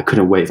I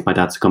couldn't wait for my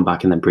dad to come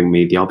back and then bring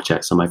me the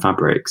objects or my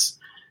fabrics.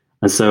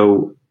 And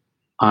so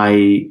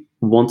I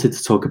wanted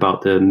to talk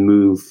about the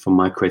move from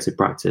my creative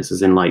practice,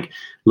 as in like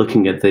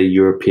looking at the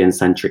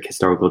European-centric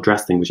historical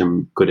dressing, which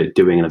I'm good at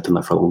doing and I've done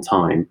that for a long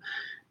time,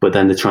 but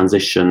then the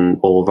transition,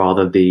 or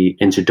rather the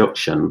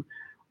introduction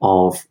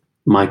of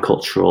my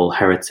cultural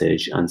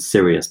heritage and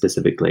Syria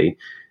specifically.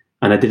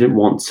 And I didn't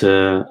want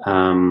to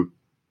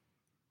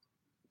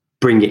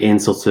bring it in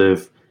sort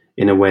of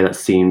in a way that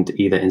seemed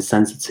either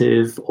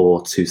insensitive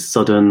or too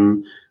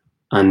sudden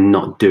and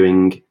not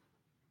doing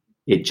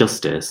it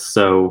justice.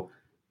 So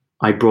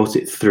I brought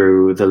it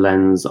through the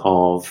lens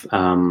of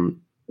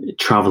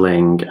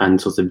traveling and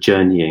sort of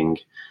journeying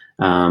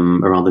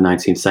around the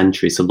 19th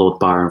century. So Lord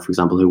Byron, for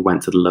example, who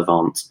went to the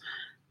Levant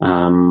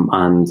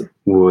and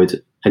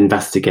would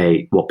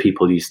investigate what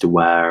people used to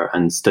wear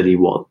and study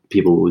what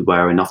people would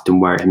wear and often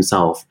wear it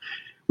himself,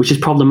 which is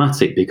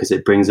problematic because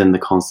it brings in the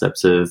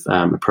concepts of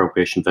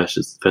appropriation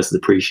versus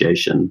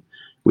appreciation,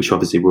 which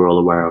obviously we're all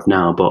aware of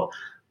now. But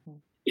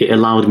it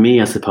allowed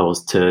me, I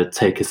suppose, to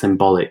take a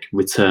symbolic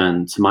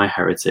return to my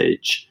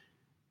heritage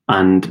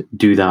and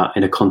do that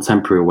in a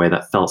contemporary way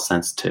that felt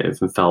sensitive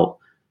and felt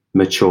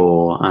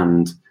mature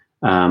and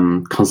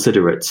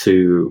considerate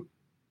to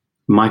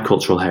my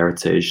cultural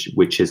heritage,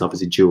 which is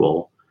obviously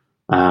dual.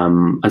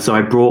 And so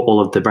I brought all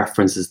of the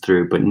references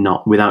through, but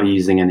not without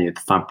using any of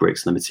the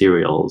fabrics and the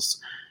materials.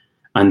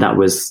 And that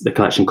was the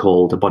collection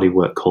called, a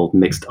bodywork called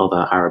Mixed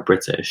Other Arab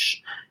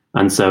British.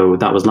 And so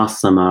that was last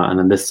summer. And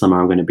then this summer,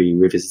 I'm going to be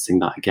revisiting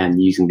that again,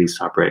 using these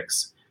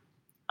fabrics.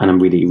 And I'm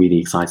really, really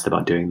excited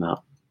about doing that.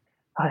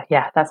 Oh,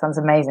 yeah, that sounds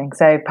amazing.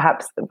 So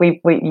perhaps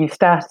you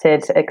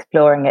started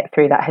exploring it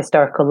through that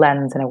historical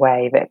lens in a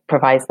way that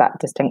provides that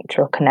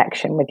distinctual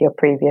connection with your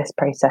previous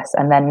process.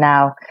 And then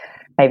now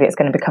maybe it's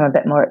going to become a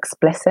bit more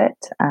explicit,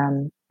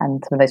 and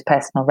some of those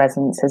personal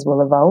resonances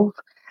will evolve.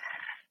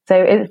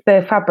 So is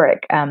the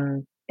fabric,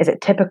 is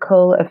it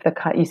typical of the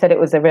kind, you said it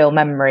was a real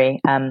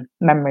memory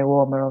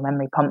warmer or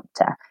memory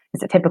prompter.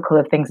 Is it typical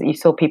of things that you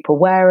saw people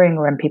wearing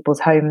or in people's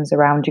homes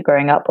around you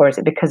growing up? Or is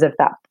it because of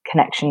that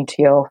connection to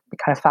your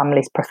kind of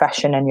family's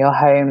profession and your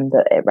home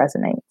that it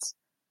resonates?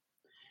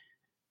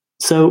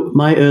 So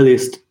my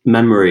earliest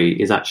memory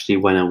is actually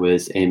when I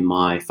was in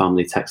my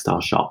family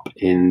textile shop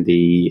in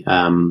the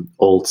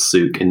old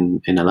souk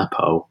in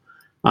Aleppo.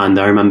 And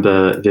I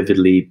remember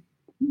vividly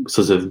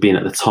sort of being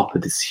at the top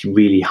of this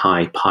really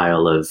high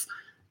pile of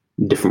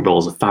different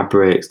rolls of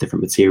fabrics,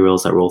 different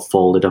materials that were all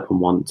folded up on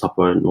one top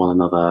of one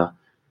another,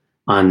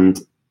 and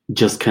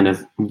just kind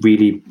of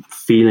really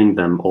feeling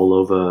them all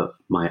over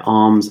my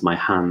arms, my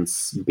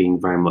hands,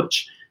 being very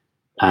much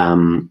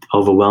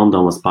overwhelmed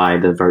almost by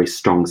the very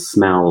strong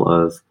smell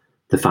of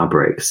the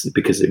fabrics,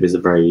 because it was a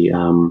very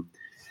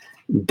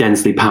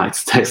densely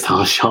packed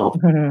textile shop.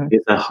 Mm-hmm.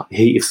 It's a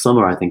heat of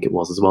summer, I think it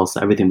was as well, so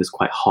everything was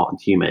quite hot and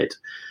humid.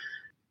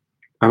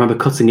 I remember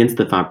cutting into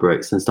the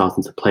fabrics and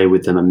starting to play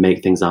with them and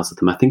make things out of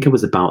them. I think I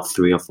was about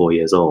 3 or 4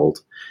 years old.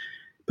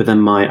 But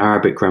then my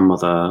Arabic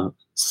grandmother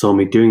saw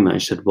me doing that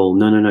and she said, well,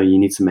 no, you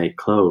need to make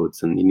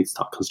clothes and you need to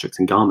start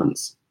constructing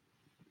garments.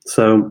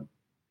 So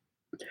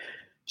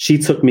she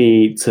took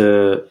me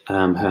to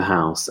her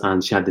house,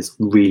 and she had this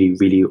really,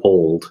 really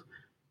old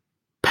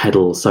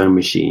pedal sewing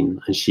machine,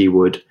 and she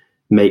would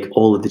make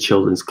all of the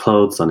children's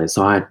clothes on it.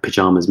 So I had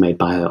pajamas made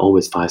by her,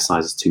 always 5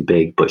 sizes too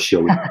big, but she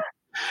always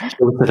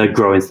said I'd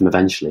grow into them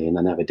eventually, and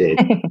I never did.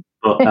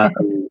 But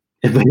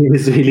it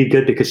was really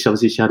good because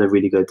obviously she had a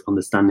really good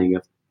understanding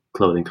of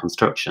clothing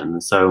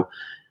construction. So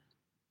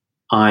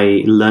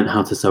I learned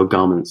how to sew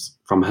garments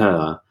from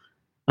her,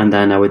 and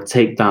then I would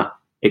take that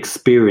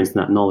experience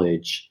and that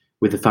knowledge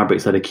with the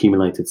fabrics I'd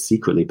accumulated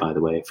secretly, by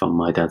the way, from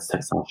my dad's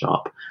textile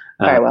shop.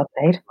 Very well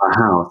played. Our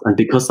house. And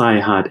because I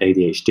had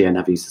ADHD and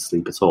never used to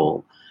sleep at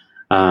all,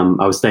 I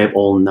would stay up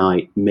all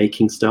night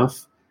making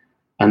stuff.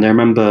 And I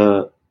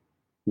remember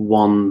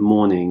one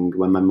morning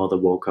when my mother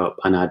woke up,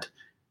 and I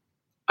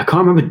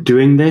can't remember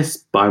doing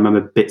this, but I remember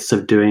bits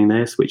of doing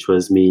this, which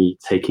was me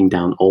taking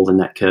down all the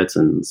net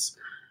curtains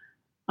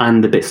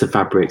and the bits of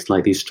fabrics,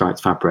 like these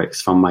striped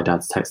fabrics from my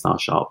dad's textile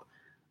shop,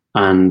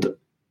 and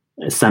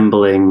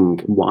assembling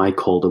what I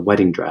called a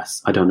wedding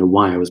dress. I don't know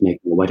why I was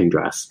making a wedding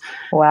dress.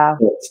 Wow.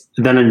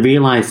 But then I'm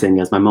realizing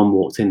as my mum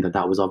walked in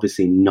that was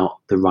obviously not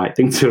the right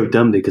thing to have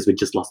done, because we'd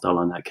just lost all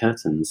our net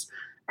curtains.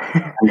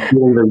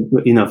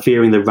 And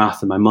fearing the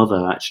wrath of my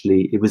mother,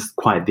 actually, it was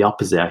quite the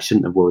opposite. I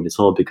shouldn't have worried at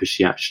all, because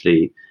she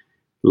actually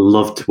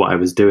loved what I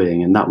was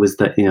doing. And that was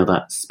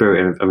that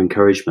spirit of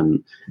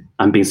encouragement,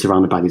 and being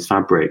surrounded by these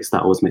fabrics,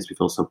 that always makes me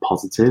feel so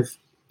positive.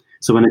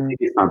 So when I see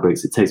these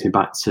fabrics, it takes me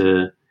back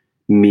to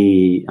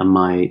me and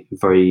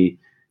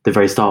the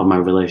very start of my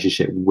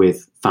relationship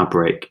with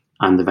fabric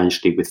and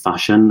eventually with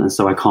fashion. And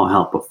so I can't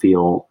help but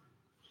feel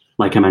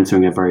like I'm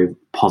entering a very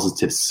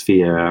positive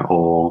sphere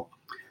or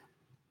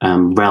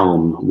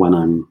realm when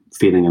I'm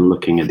feeling and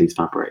looking at these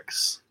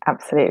fabrics.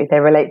 Absolutely. They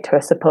relate to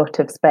a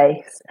supportive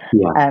space.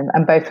 Yeah.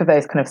 And both of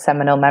those kind of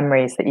seminal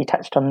memories that you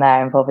touched on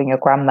there involving your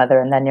grandmother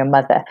and then your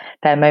mother,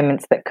 they're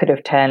moments that could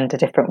have turned a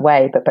different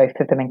way, but both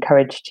of them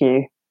encouraged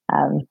you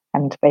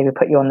and maybe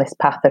put you on this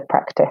path of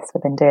practice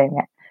within doing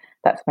it.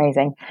 That's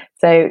amazing.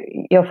 So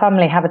your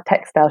family have a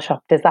textile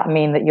shop. Does that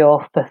mean that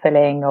you're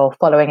fulfilling or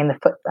following in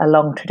a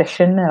long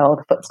tradition or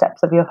the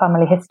footsteps of your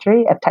family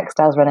history of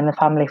textiles run in the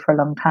family for a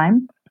long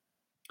time?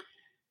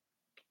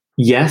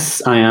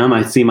 Yes, I am.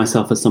 I see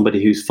myself as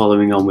somebody who's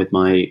following on with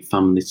my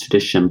family's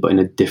tradition, but in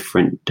a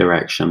different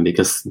direction,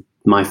 because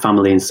my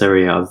family in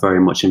Syria are very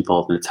much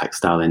involved in the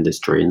textile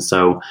industry. And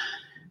so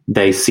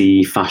they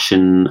see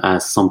fashion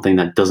as something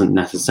that doesn't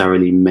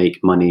necessarily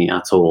make money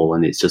at all.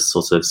 And it's just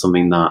sort of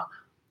something that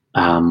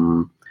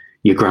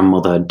your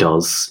grandmother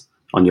does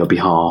on your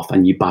behalf,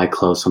 and you buy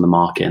clothes from the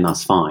market, and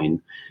that's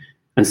fine.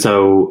 And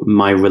so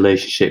my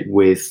relationship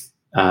with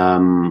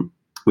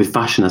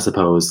fashion, I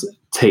suppose,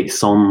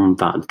 takes on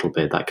that little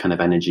bit, that kind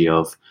of energy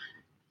of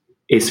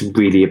it's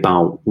really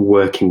about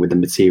working with the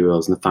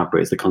materials and the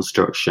fabrics, the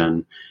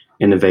construction,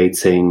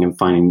 innovating and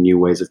finding new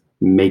ways of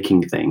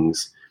making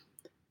things.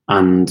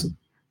 And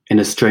in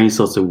a strange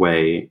sort of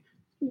way,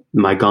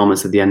 my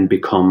garments at the end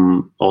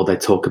become, or they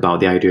talk about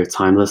the idea of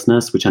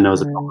timelessness, which I know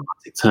is a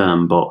problematic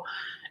term, but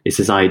it's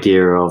this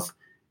idea of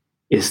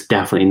it's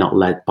definitely not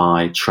led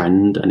by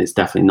trend, and it's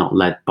definitely not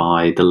led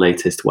by the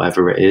latest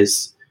whatever it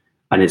is.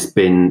 And it's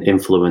been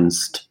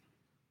influenced,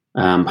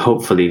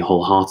 hopefully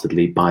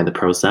wholeheartedly, by the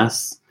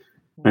process.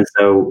 And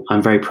so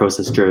I'm very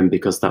process driven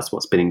because that's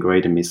what's been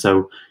ingrained in me.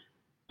 So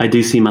I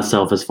do see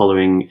myself as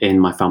following in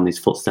my family's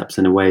footsteps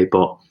in a way,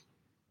 but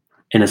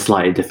in a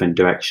slightly different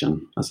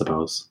direction, I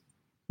suppose.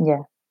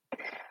 Yeah.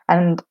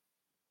 And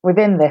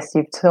within this,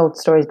 you've told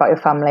stories about your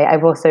family.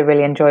 I've also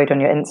really enjoyed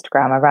on your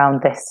Instagram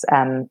around this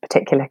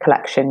particular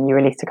collection. You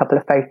released a couple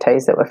of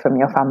photos that were from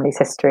your family's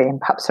history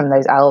and perhaps from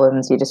those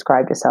albums you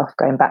described yourself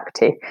going back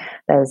to.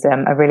 There's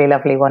a really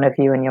lovely one of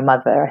you and your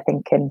mother, I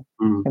think, in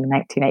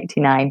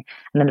 1989,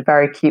 and then a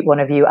very cute one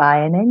of you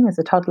ironing as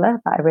a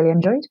toddler that I really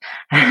enjoyed.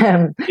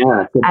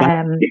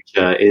 The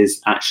picture is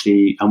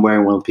actually, I'm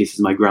wearing one of the pieces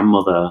my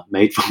grandmother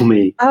made for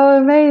me. Oh,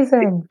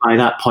 amazing. By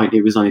that point,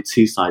 it was only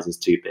 2 sizes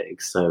too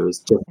big. So it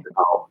was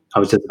I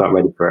was just about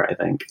ready for it,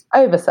 I think.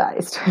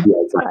 Oversized.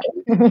 Yeah,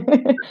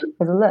 exactly.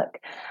 Look.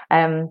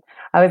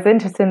 I was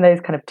interested in those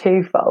kind of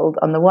twofold.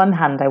 On the one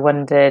hand, I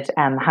wondered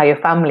how your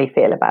family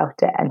feel about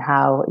it and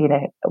how,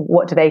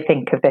 what do they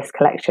think of this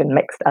collection,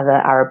 mixed other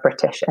Arab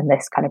British, and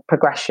this kind of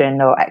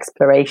progression or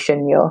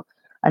exploration you're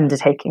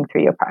undertaking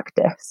through your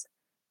practice?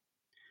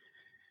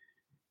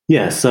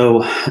 Yeah,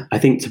 so I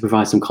think to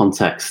provide some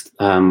context,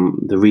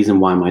 the reason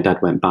why my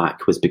dad went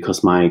back was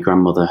because my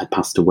grandmother had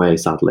passed away,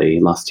 sadly,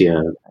 last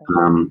year.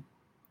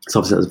 So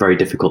obviously it was a very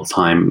difficult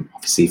time,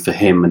 obviously, for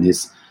him and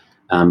his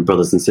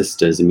brothers and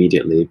sisters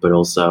immediately, but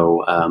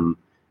also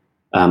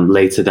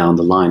later down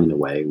the line, in a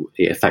way.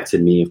 It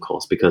affected me, of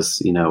course, because,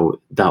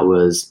 that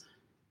was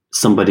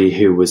somebody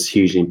who was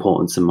hugely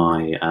important to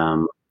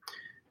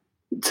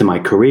my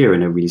career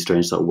in a really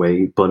strange sort of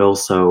way, but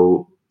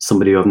also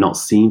somebody who I've not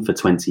seen for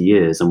 20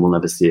 years and will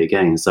never see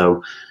again.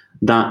 So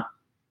that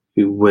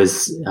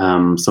was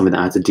something that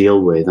I had to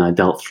deal with, and I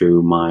dealt with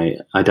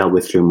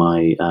through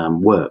my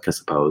work, I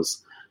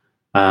suppose.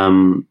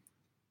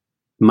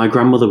 My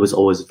grandmother was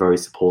always very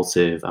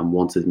supportive and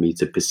wanted me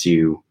to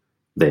pursue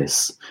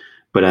this,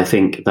 but I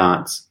think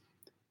that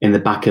in the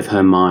back of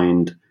her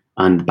mind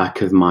and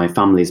back of my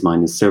family's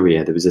mind in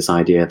Syria, there was this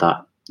idea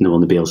that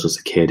Nabil's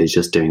just a kid, he's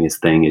just doing his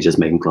thing, he's just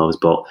making clothes,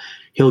 but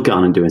he'll get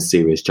on and do a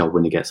serious job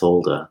when he gets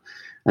older.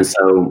 And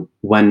so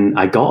when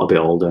I got a bit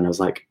older and I was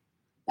like,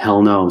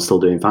 hell no, I'm still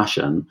doing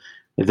fashion,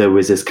 there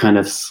was this kind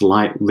of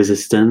slight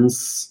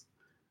resistance,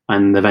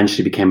 and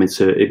eventually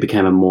it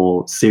became a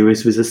more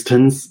serious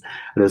resistance.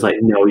 And it was like,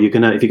 no, if you're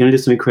gonna do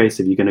something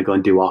creative, you're gonna go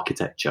and do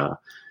architecture.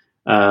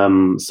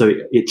 So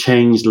it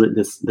changed,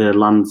 the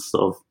land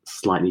sort of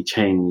slightly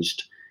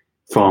changed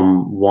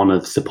from one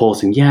of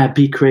supporting,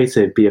 be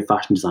creative, be a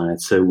fashion designer,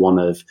 to one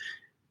of,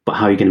 but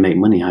how are you going to make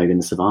money? How are you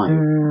going to survive?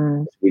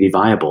 It's really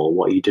viable.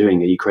 What are you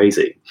doing? Are you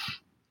crazy?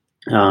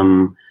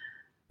 And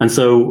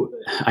so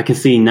I can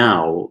see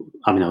now,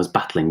 I was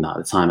battling that at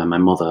the time, and my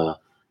mother,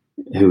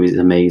 who is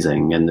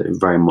amazing and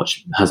very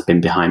much has been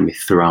behind me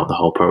throughout the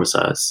whole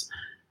process,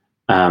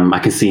 I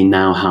can see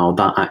now how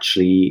that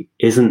actually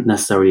isn't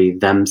necessarily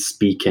them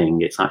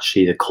speaking, it's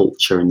actually the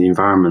culture and the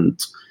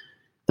environment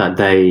that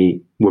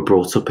they were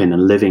brought up in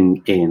and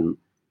living in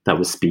that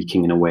was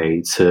speaking in a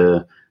way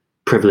to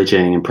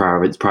privileging and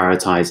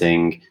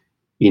prioritizing,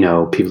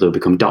 people who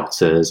become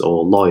doctors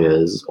or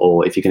lawyers,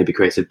 or if you're going to be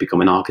creative,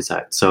 become an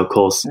architect. So of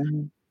course,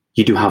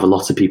 you do have a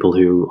lot of people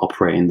who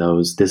operate in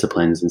those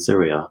disciplines in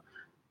Syria,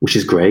 which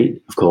is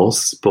great, of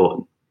course, but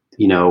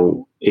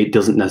it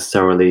doesn't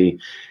necessarily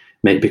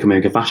make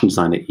becoming a fashion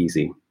designer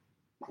easy.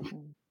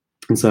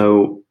 And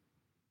so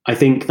I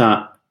think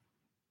that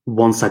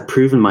once I'd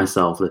proven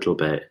myself a little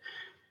bit,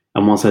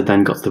 and once I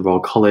then got to the Royal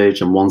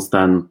College, and once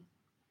then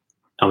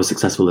I was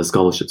successful with a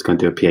scholarship to go and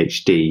do a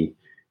PhD,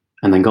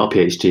 and then got a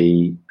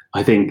PhD,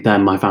 I think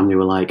then my family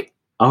were like,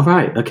 all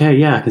right, okay,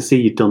 yeah, I can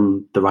see you've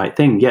done the right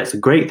thing. Yeah, it's a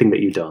great thing that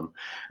you've done.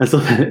 And so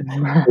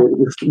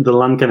the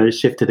land kind of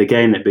shifted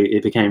again.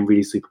 It became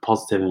really super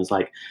positive, and it was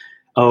like,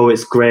 oh,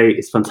 it's great,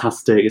 it's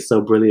fantastic, it's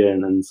so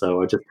brilliant. And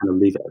so I just kind of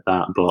leave it at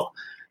that. But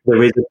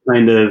there is a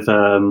kind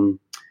of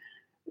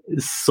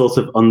sort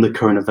of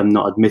undercurrent of them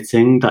not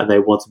admitting that they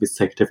wanted me to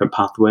take a different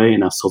pathway,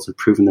 and I've sort of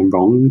proven them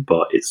wrong,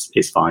 but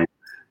it's fine.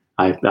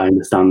 I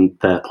understand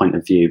their point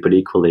of view, but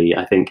equally,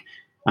 I think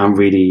I'm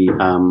really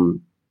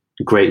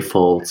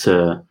grateful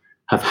to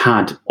have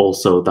had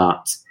also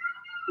that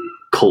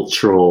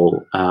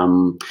cultural,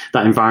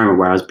 that environment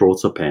where I was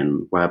brought up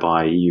in,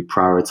 whereby you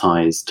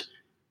prioritized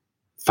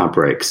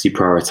fabrics, you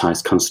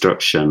prioritized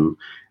construction,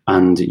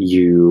 and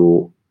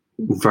you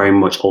very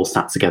much all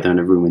sat together in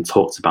a room and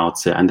talked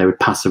about it, and they would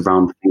pass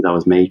around the things I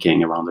was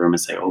making around the room and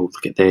say, oh,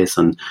 look at this.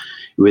 And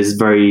it was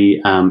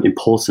very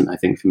important, I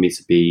think, for me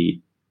to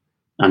be,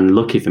 and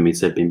lucky for me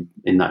to have been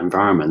in that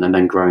environment. And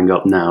then growing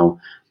up now,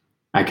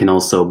 I can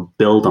also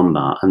build on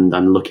that, and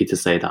I'm lucky to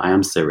say that I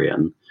am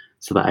Syrian,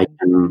 so that I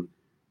can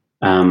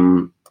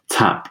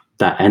tap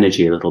that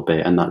energy a little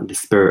bit, and that the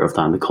spirit of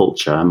that and the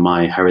culture and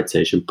my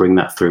heritage, and bring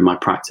that through my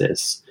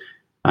practice.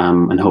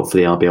 And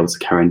hopefully I'll be able to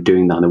carry on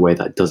doing that in a way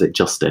that does it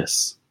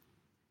justice.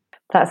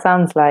 That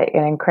sounds like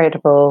an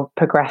incredible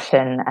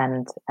progression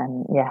and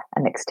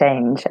an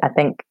exchange. I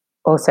think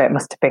also it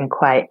must have been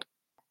quite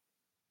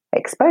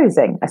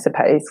exposing, I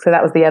suppose. So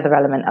that was the other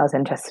element I was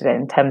interested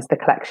in terms of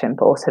the collection,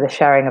 but also the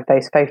sharing of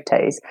those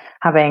photos.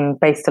 Having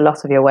based a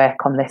lot of your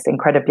work on this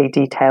incredibly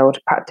detailed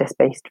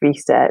practice-based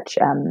research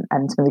and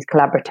some of these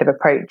collaborative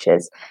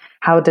approaches,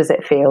 how does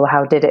it feel?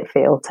 How did it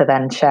feel to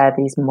then share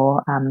these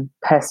more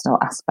personal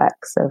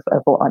aspects of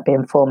what might be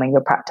informing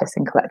your practice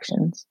in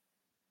collections?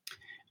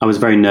 I was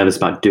very nervous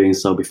about doing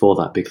so before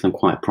that, because I'm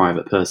quite a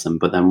private person.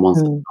 But then once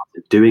I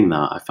started doing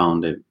that, I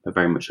found it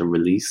very much a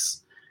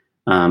release.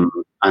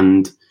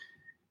 And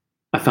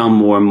I found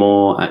more and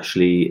more,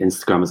 actually,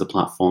 Instagram as a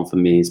platform for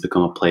me has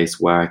become a place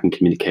where I can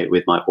communicate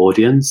with my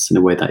audience in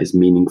a way that is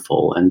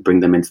meaningful and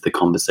bring them into the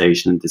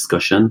conversation and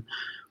discussion.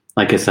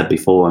 Like I said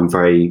before, I'm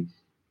very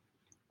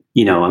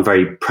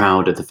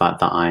proud of the fact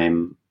that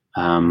I'm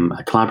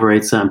a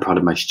collaborator. I'm proud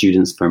of my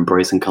students for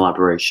embracing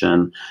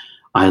collaboration.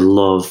 I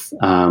love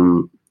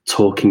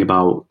talking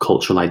about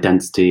cultural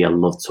identity. I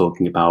love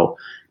talking about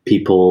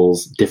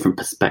people's different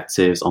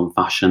perspectives on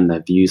fashion,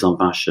 their views on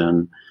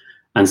fashion.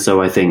 And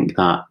so I think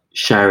that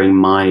sharing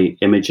my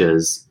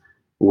images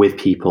with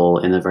people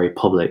in a very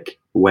public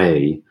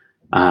way,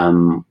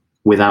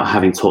 without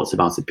having talked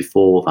about it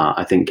before that,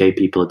 I think gave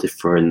people a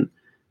different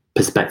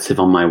perspective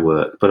on my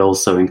work, but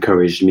also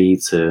encouraged me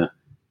to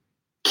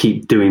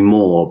keep doing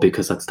more,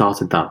 because I'd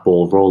started that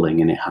ball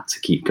rolling and it had to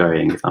keep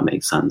going, if that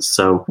makes sense.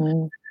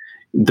 So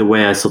the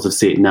way I sort of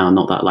see it now,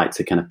 not that I like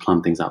to kind of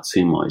plan things out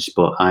too much,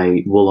 but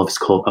I will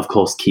of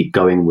course keep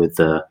going with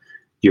the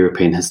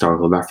European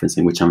historical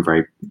referencing, which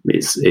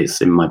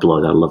it's in my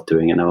blood. I love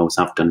doing it, and I always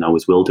have done,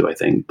 always will do, I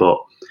think. But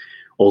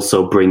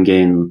also bring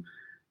in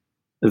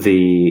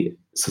the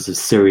sort of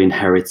Syrian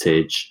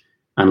heritage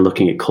and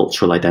looking at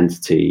cultural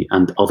identity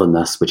and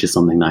otherness, which is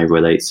something that I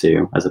relate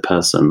to as a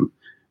person,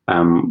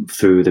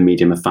 through the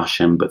medium of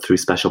fashion, but through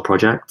special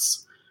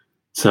projects.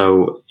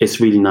 So it's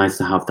really nice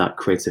to have that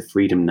creative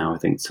freedom now, I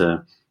think,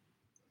 to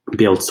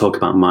be able to talk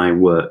about my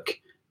work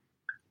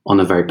on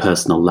a very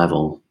personal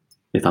level,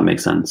 if that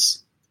makes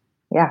sense.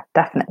 Yeah,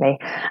 definitely.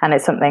 And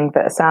it's something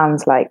that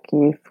sounds like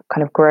you've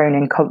kind of grown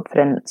in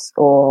confidence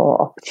or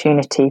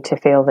opportunity to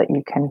feel that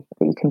you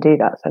can do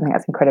that. So I think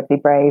that's incredibly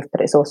brave,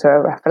 but it's also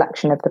a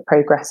reflection of the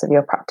progress of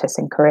your practice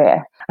and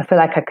career. I feel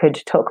like I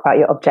could talk about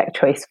your object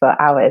choice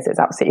for hours. It's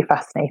absolutely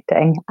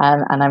fascinating.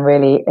 And I'm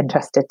really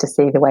interested to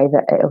see the way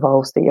that it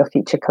evolves through your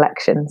future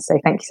collections. So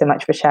thank you so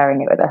much for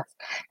sharing it with us.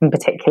 In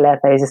particular,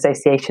 those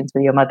associations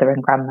with your mother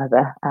and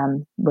grandmother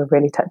were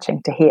really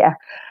touching to hear.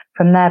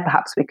 From there,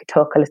 perhaps we could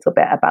talk a little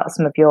bit about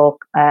some of your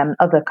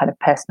other kind of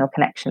personal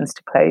connections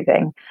to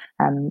clothing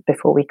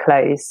before we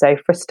close. So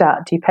for a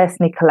start, do you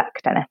personally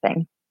collect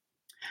anything?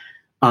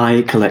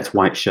 I collect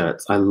white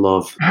shirts. I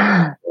love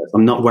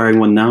I'm not wearing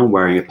one now. I'm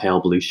wearing a pale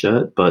blue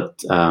shirt,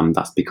 but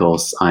that's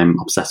because I'm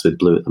obsessed with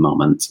blue at the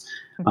moment.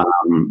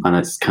 And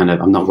it's kind of,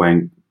 I'm not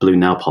wearing blue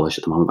nail polish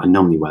at the moment. I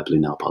normally wear blue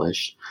nail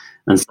polish.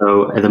 And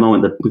so at the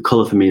moment, the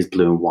colour for me is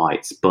blue and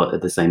white, but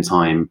at the same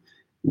time,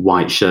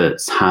 white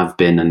shirts have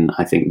been, and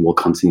I think will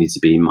continue to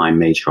be, my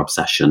major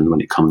obsession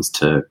when it comes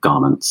to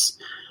garments.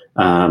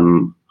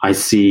 I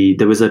see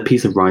there was a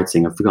piece of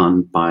writing, I've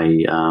forgotten by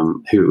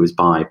who it was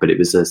by, but it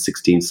was a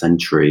 16th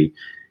century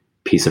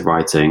piece of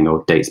writing,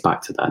 or dates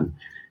back to then.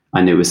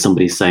 And it was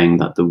somebody saying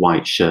that the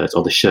white shirt,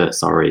 or the shirt,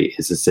 sorry,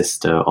 is a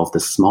sister of the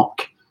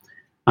smock.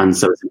 And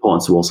so it's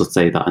important to also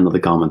say that another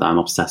garment that I'm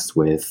obsessed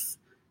with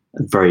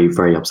very,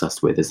 very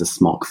obsessed with is the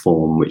smock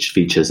form, which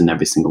features in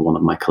every single one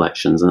of my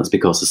collections. And that's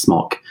because the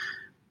smock,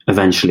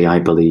 eventually, I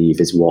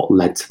believe, is what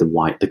led to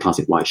the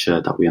classic white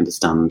shirt that we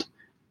understand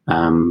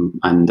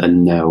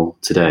and know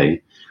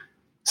today.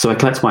 So I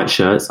collect white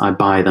shirts. I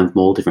buy them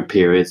from all different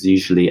periods,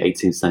 usually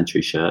 18th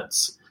century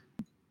shirts.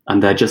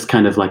 And they're just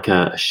kind of like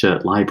a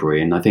shirt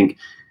library. And I think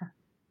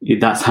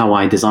that's how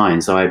I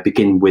design. So I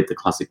begin with the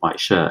classic white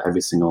shirt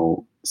every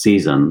single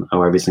season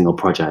or every single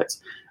project.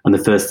 And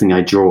the first thing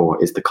I draw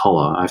is the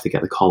collar. I have to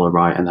get the collar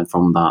right. And then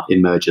from that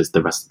emerges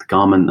the rest of the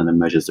garment and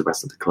emerges the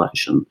rest of the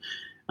collection.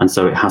 And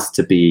so it has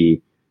to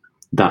be,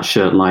 that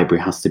shirt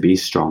library has to be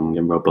strong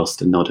and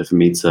robust in order for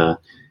me to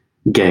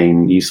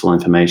gain useful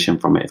information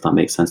from it, if that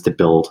makes sense, to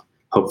build,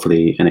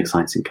 hopefully, an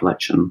exciting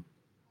collection.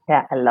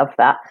 Yeah, I love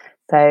that.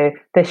 So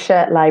the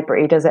shirt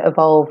library, does it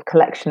evolve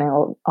collection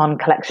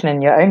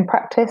in your own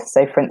practice?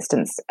 So for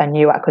instance, a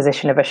new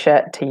acquisition of a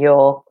shirt to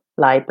your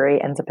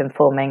library ends up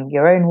informing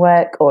your own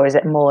work, or is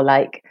it more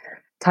like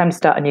time to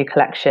start a new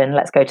collection,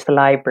 let's go to the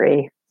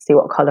library, see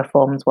what colour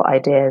forms, what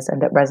ideas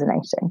end up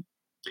resonating?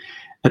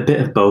 A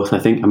bit of both, I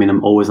think. I mean,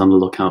 I'm always on the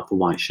lookout for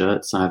white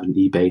shirts. I have an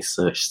eBay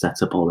search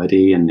set up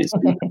already, and it's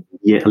been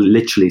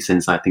literally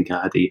since I think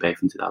I had eBay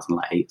from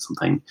 2008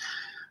 something.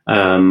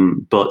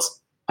 But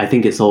I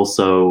think it's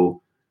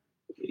also,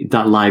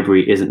 that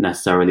library isn't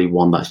necessarily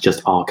one that's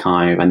just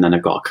archive and then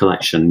I've got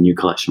a new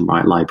collection,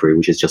 right, library,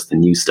 which is just the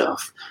new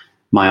stuff.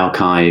 My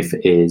archive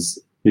is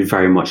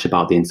very much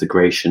about the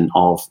integration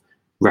of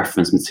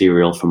reference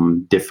material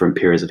from different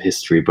periods of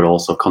history, but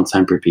also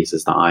contemporary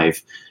pieces that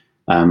I've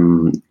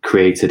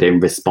created in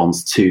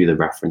response to the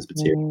reference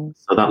material.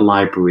 So that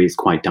library is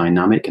quite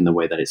dynamic in the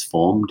way that it's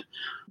formed.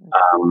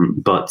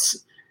 But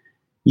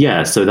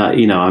yeah, so that,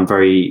 I'm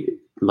very,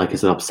 like I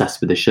said, obsessed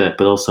with the shirt,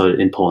 but also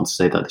important to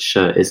say that the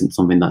shirt isn't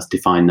something that's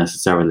defined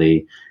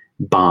necessarily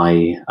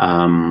by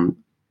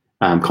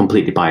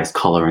completely by its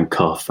collar and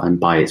cuff and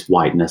by its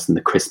whiteness and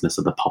the crispness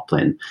of the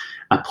poplin.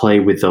 I play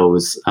with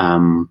those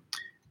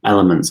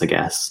elements, I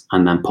guess,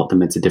 and then put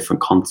them into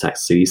different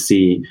contexts. So you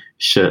see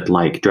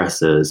shirt-like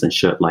dresses and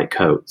shirt-like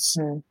coats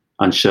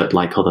and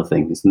shirt-like other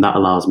things, and that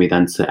allows me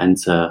then to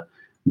enter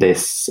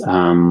this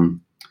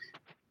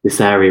this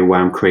area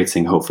where I'm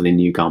creating hopefully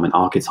new garment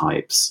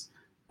archetypes,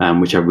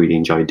 which I really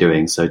enjoy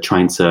doing. So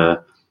trying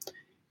to,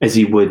 as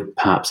you would,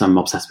 perhaps I'm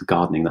obsessed with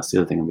gardening. That's the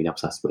other thing I'm really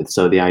obsessed with.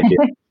 So the idea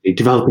of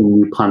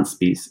developing new plant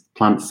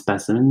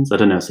specimens. I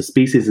don't know. So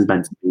species is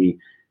meant to be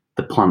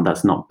the plant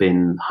that's not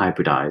been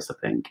hybridized, I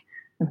think.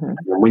 And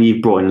when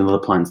you've brought in another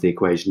plant to the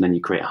equation, then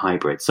you create a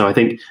hybrid. So I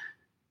think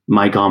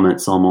my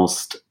garments,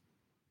 almost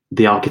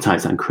the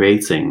archetypes that I'm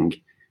creating,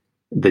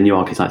 the new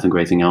archetypes I'm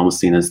creating, are almost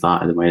seen as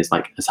that in a way, as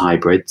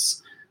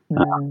hybrids.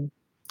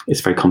 It's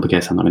very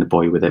complicated. I'm not going to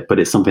bore you with it, but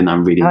it's something that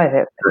I'm really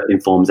that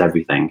informs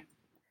everything.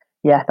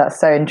 Yeah, that's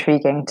so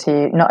intriguing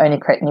to not only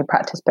create new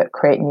practice, but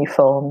create new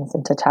forms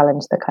and to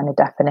challenge the kind of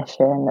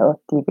definition or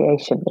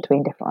deviation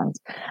between different ones.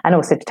 And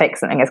also to take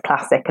something as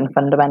classic and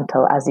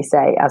fundamental, as you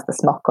say, as the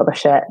smock or the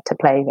shirt to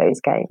play those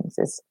games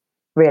is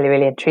really,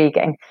 really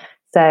intriguing.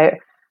 So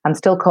I'm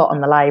still caught on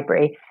the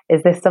library.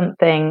 Is this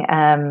something,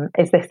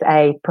 is this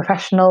a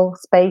professional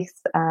space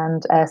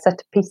and a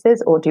set of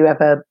pieces, or do you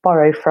ever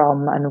borrow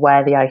from and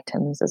wear the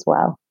items as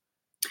well?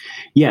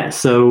 Yeah,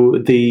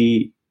 so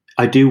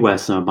I do wear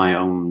some of my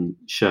own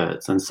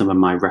shirts and some of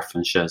my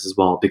reference shirts as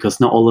well,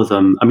 because not all of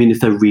them, I mean, if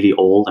they're really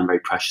old and very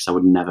precious, I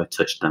would never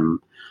touch them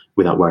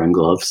without wearing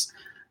gloves.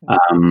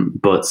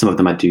 But some of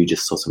them I do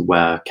just sort of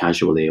wear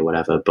casually or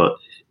whatever.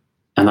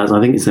 And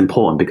I think it's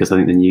important, because I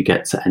think then you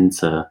get to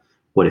enter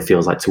what it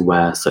feels like to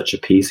wear such a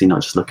piece. You're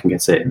not just looking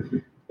at it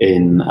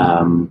in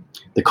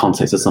the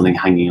context of something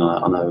hanging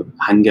on a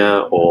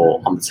hanger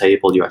or on the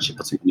table. You're actually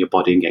putting it on your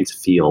body and getting to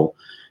feel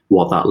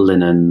what that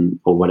linen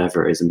or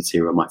whatever it is, a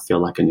material, might feel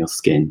like on your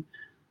skin.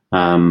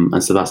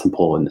 And so that's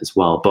important as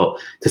well. But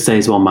to say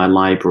as well, my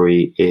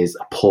library is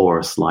a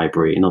porous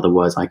library. In other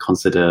words, I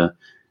consider,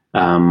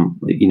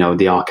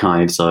 the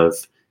archives of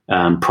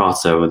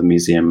Prato, the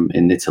museum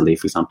in Italy,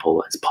 for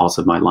example, as part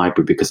of my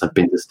library, because I've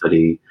been to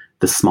study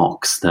the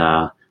smocks,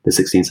 the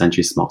 16th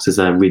century smocks. There's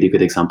a really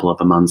good example of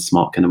a man's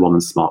smock and a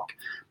woman's smock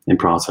in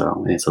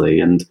Prato, in Italy.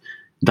 And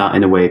that,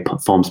 in a way,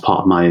 forms part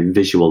of my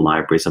visual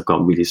libraries. I've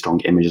got really strong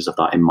images of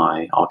that in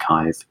my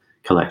archive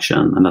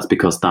collection. And that's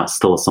because that's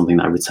still something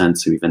that I return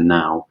to even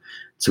now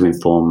to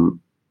inform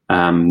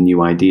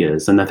new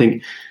ideas. And I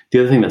think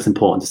the other thing that's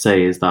important to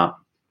say is that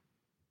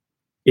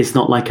it's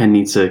not like I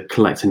need to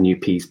collect a new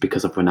piece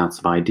because I've run out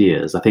of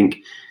ideas. I think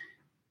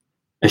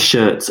a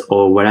shirt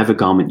or whatever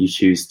garment you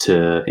choose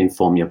to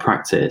inform your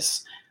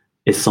practice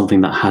is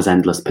something that has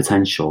endless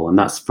potential. And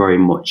that's very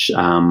much,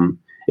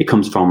 it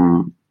comes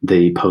from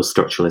the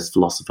post-structuralist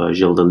philosopher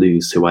Gilles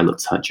Deleuze, who I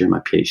looked at during my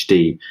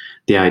PhD,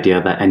 the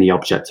idea that any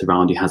object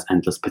around you has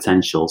endless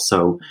potential.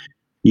 So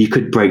you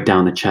could break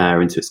down a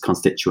chair into its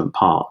constituent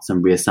parts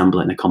and reassemble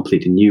it in a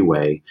completely new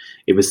way.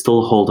 It would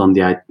still hold on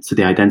to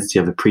the identity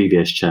of a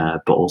previous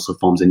chair, but also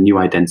forms a new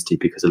identity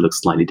because it looks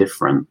slightly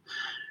different.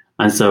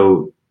 And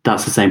so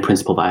that's the same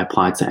principle that I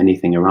apply to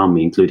anything around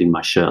me, including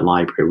my shirt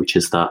library, which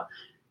is that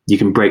you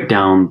can break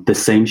down the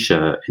same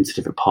shirt into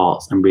different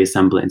parts and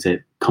reassemble it into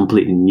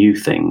completely new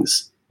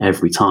things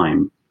every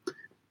time.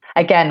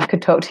 Again,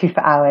 could talk to you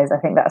for hours. I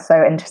think that's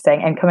so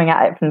interesting. And coming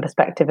at it from the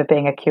perspective of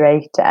being a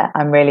curator,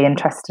 I'm really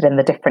interested in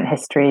the different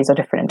histories or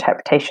different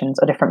interpretations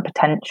or different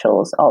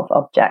potentials of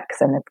objects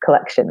and of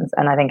collections.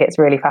 And I think it's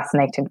really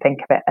fascinating to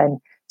think of it in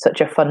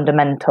such a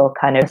fundamental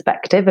kind of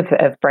perspective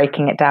of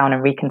breaking it down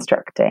and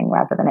reconstructing,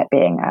 rather than it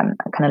being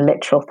a kind of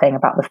literal thing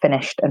about the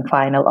finished and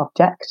final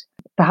object.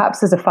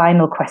 Perhaps as a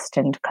final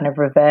question to kind of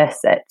reverse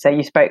it. So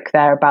you spoke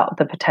there about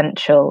the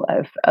potential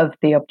of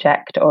the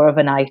object or of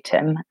an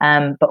item,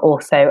 but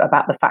also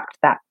about the fact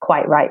that,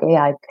 quite rightly,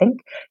 I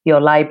think,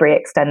 your library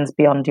extends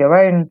beyond your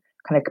own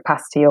kind of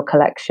capacity or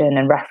collection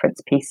and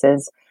reference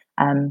pieces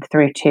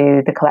through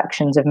to the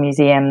collections of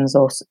museums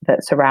or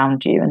that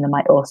surround you, and they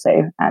might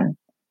also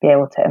be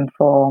able to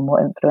inform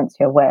or influence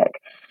your work.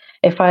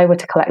 If I were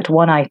to collect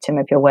one item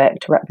of your work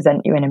to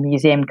represent you in a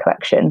museum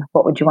collection,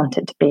 what would you want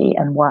it to be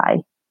and why?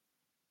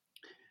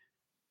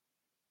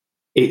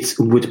 It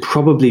would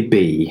probably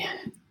be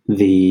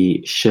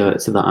the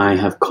shirt that I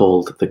have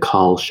called the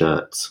Carl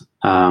shirt.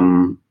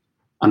 And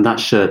that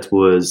shirt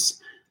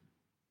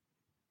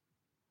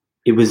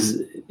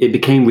it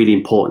became really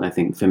important, I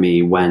think, for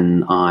me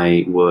when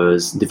I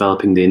was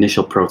developing the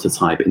initial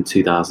prototype in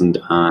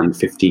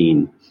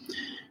 2015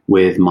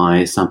 with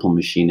my sample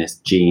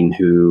machinist, Jean,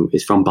 who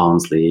is from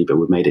Barnsley, but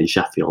we made it in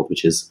Sheffield,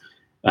 which is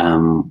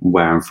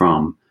where I'm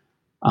from.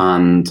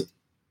 And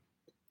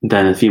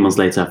then a few months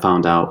later, I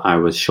found out I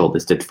was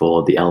shortlisted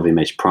for the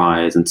LVMH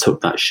prize and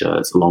took that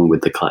shirt along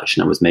with the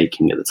collection I was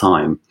making at the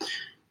time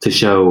to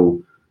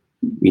show,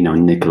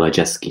 Nicolas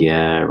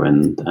Ghesquière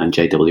and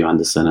J.W.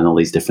 Anderson and all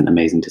these different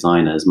amazing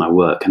designers my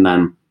work. And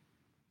then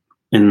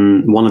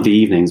in one of the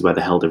evenings where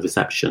they held a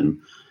reception,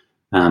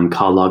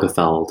 Karl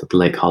Lagerfeld, the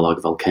late Karl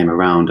Lagerfeld, came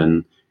around,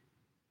 and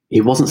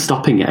he wasn't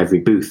stopping at every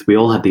booth. We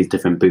all had these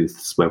different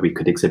booths where we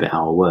could exhibit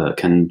our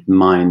work, and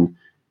mine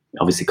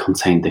obviously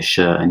contained this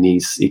shirt, and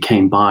he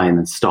came by and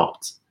then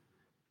stopped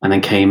and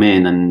then came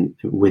in and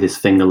with his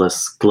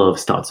fingerless glove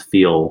started to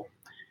feel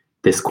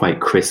this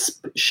quite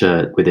crisp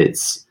shirt with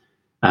its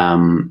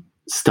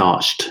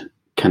starched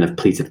kind of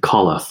pleated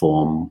collar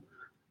form.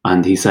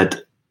 And he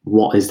said,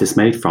 "What is this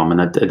made from?"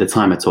 And at the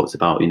time I talked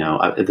about,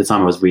 at the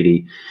time I was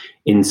really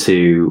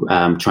into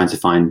trying to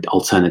find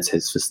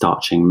alternatives for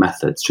starching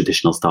methods,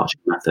 traditional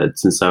starching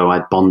methods. And so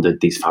I bonded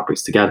these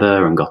fabrics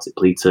together and got it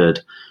pleated.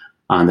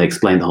 And I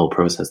explained the whole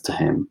process to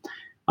him.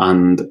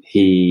 And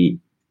he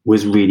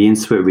was really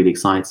into it, really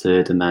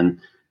excited. And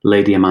then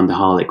Lady Amanda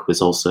Harlick was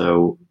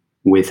also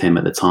with him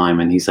at the time.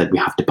 And he said, "We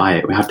have to buy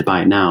it. We have to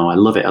buy it now. I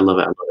love it. I love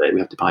it. I love it. We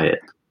have to buy it."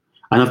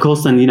 And of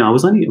course, then, I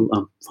was only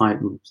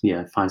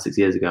 5-6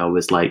 years ago, I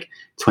was like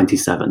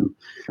 27.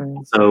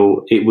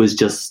 So it was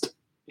just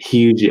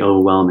hugely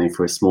overwhelming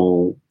for a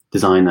small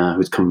designer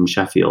who's come from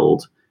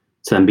Sheffield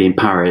to then be in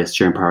Paris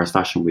during Paris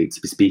Fashion Week,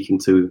 to be speaking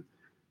to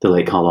the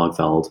late Karl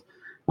Lagerfeld,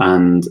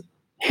 and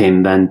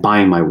him then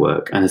buying my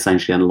work and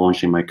essentially then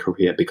launching my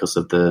career because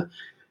of the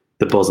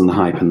buzz and the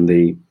hype and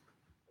the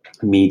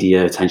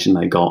media attention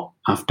that I got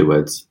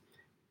afterwards.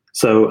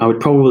 So I would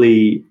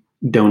probably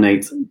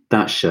donate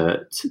that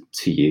shirt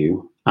to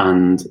you.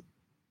 And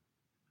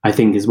I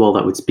think as well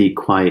that would speak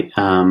quite,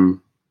 I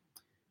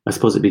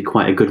suppose it'd be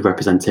quite a good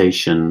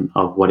representation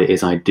of what it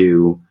is I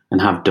do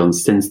and have done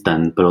since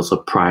then, but also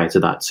prior to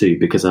that too,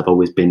 because I've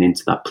always been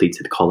into that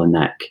pleated collar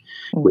neck,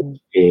 which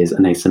is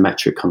an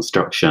asymmetric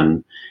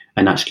construction,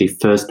 and actually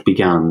first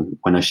began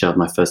when I showed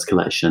my first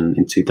collection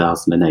in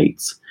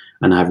 2008,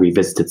 and I've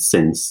revisited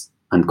since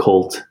and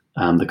called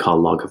the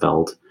Karl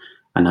Lagerfeld,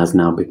 and has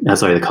now the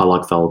Karl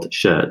Lagerfeld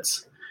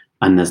shirts,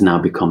 and has now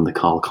become the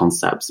Karl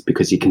concepts,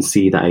 because you can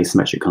see that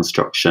asymmetric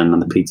construction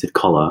and the pleated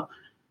collar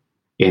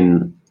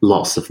in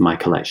lots of my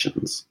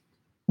collections.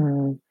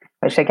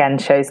 Which again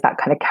shows that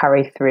kind of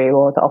carry through,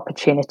 or the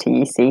opportunity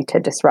you see to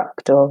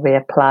disrupt or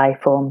reapply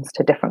forms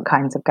to different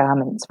kinds of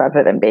garments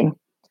rather than being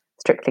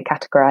strictly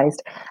categorized.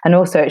 And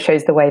also it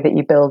shows the way that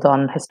you build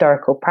on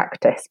historical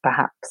practice,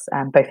 perhaps,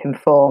 both in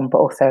form, but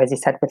also, as you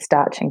said, with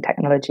starching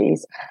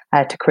technologies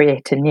to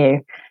create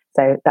anew.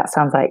 So that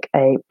sounds like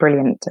a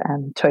brilliant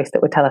choice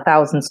that would tell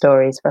 1,000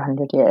 stories for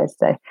 100 years.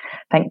 So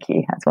thank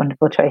you. That's a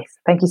wonderful choice.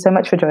 Thank you so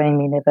much for joining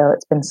me, Nabil.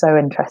 It's been so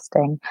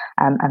interesting.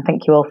 And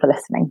thank you all for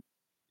listening.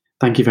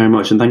 Thank you very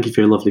much. And thank you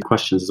for your lovely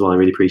questions as well. I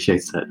really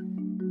appreciate it.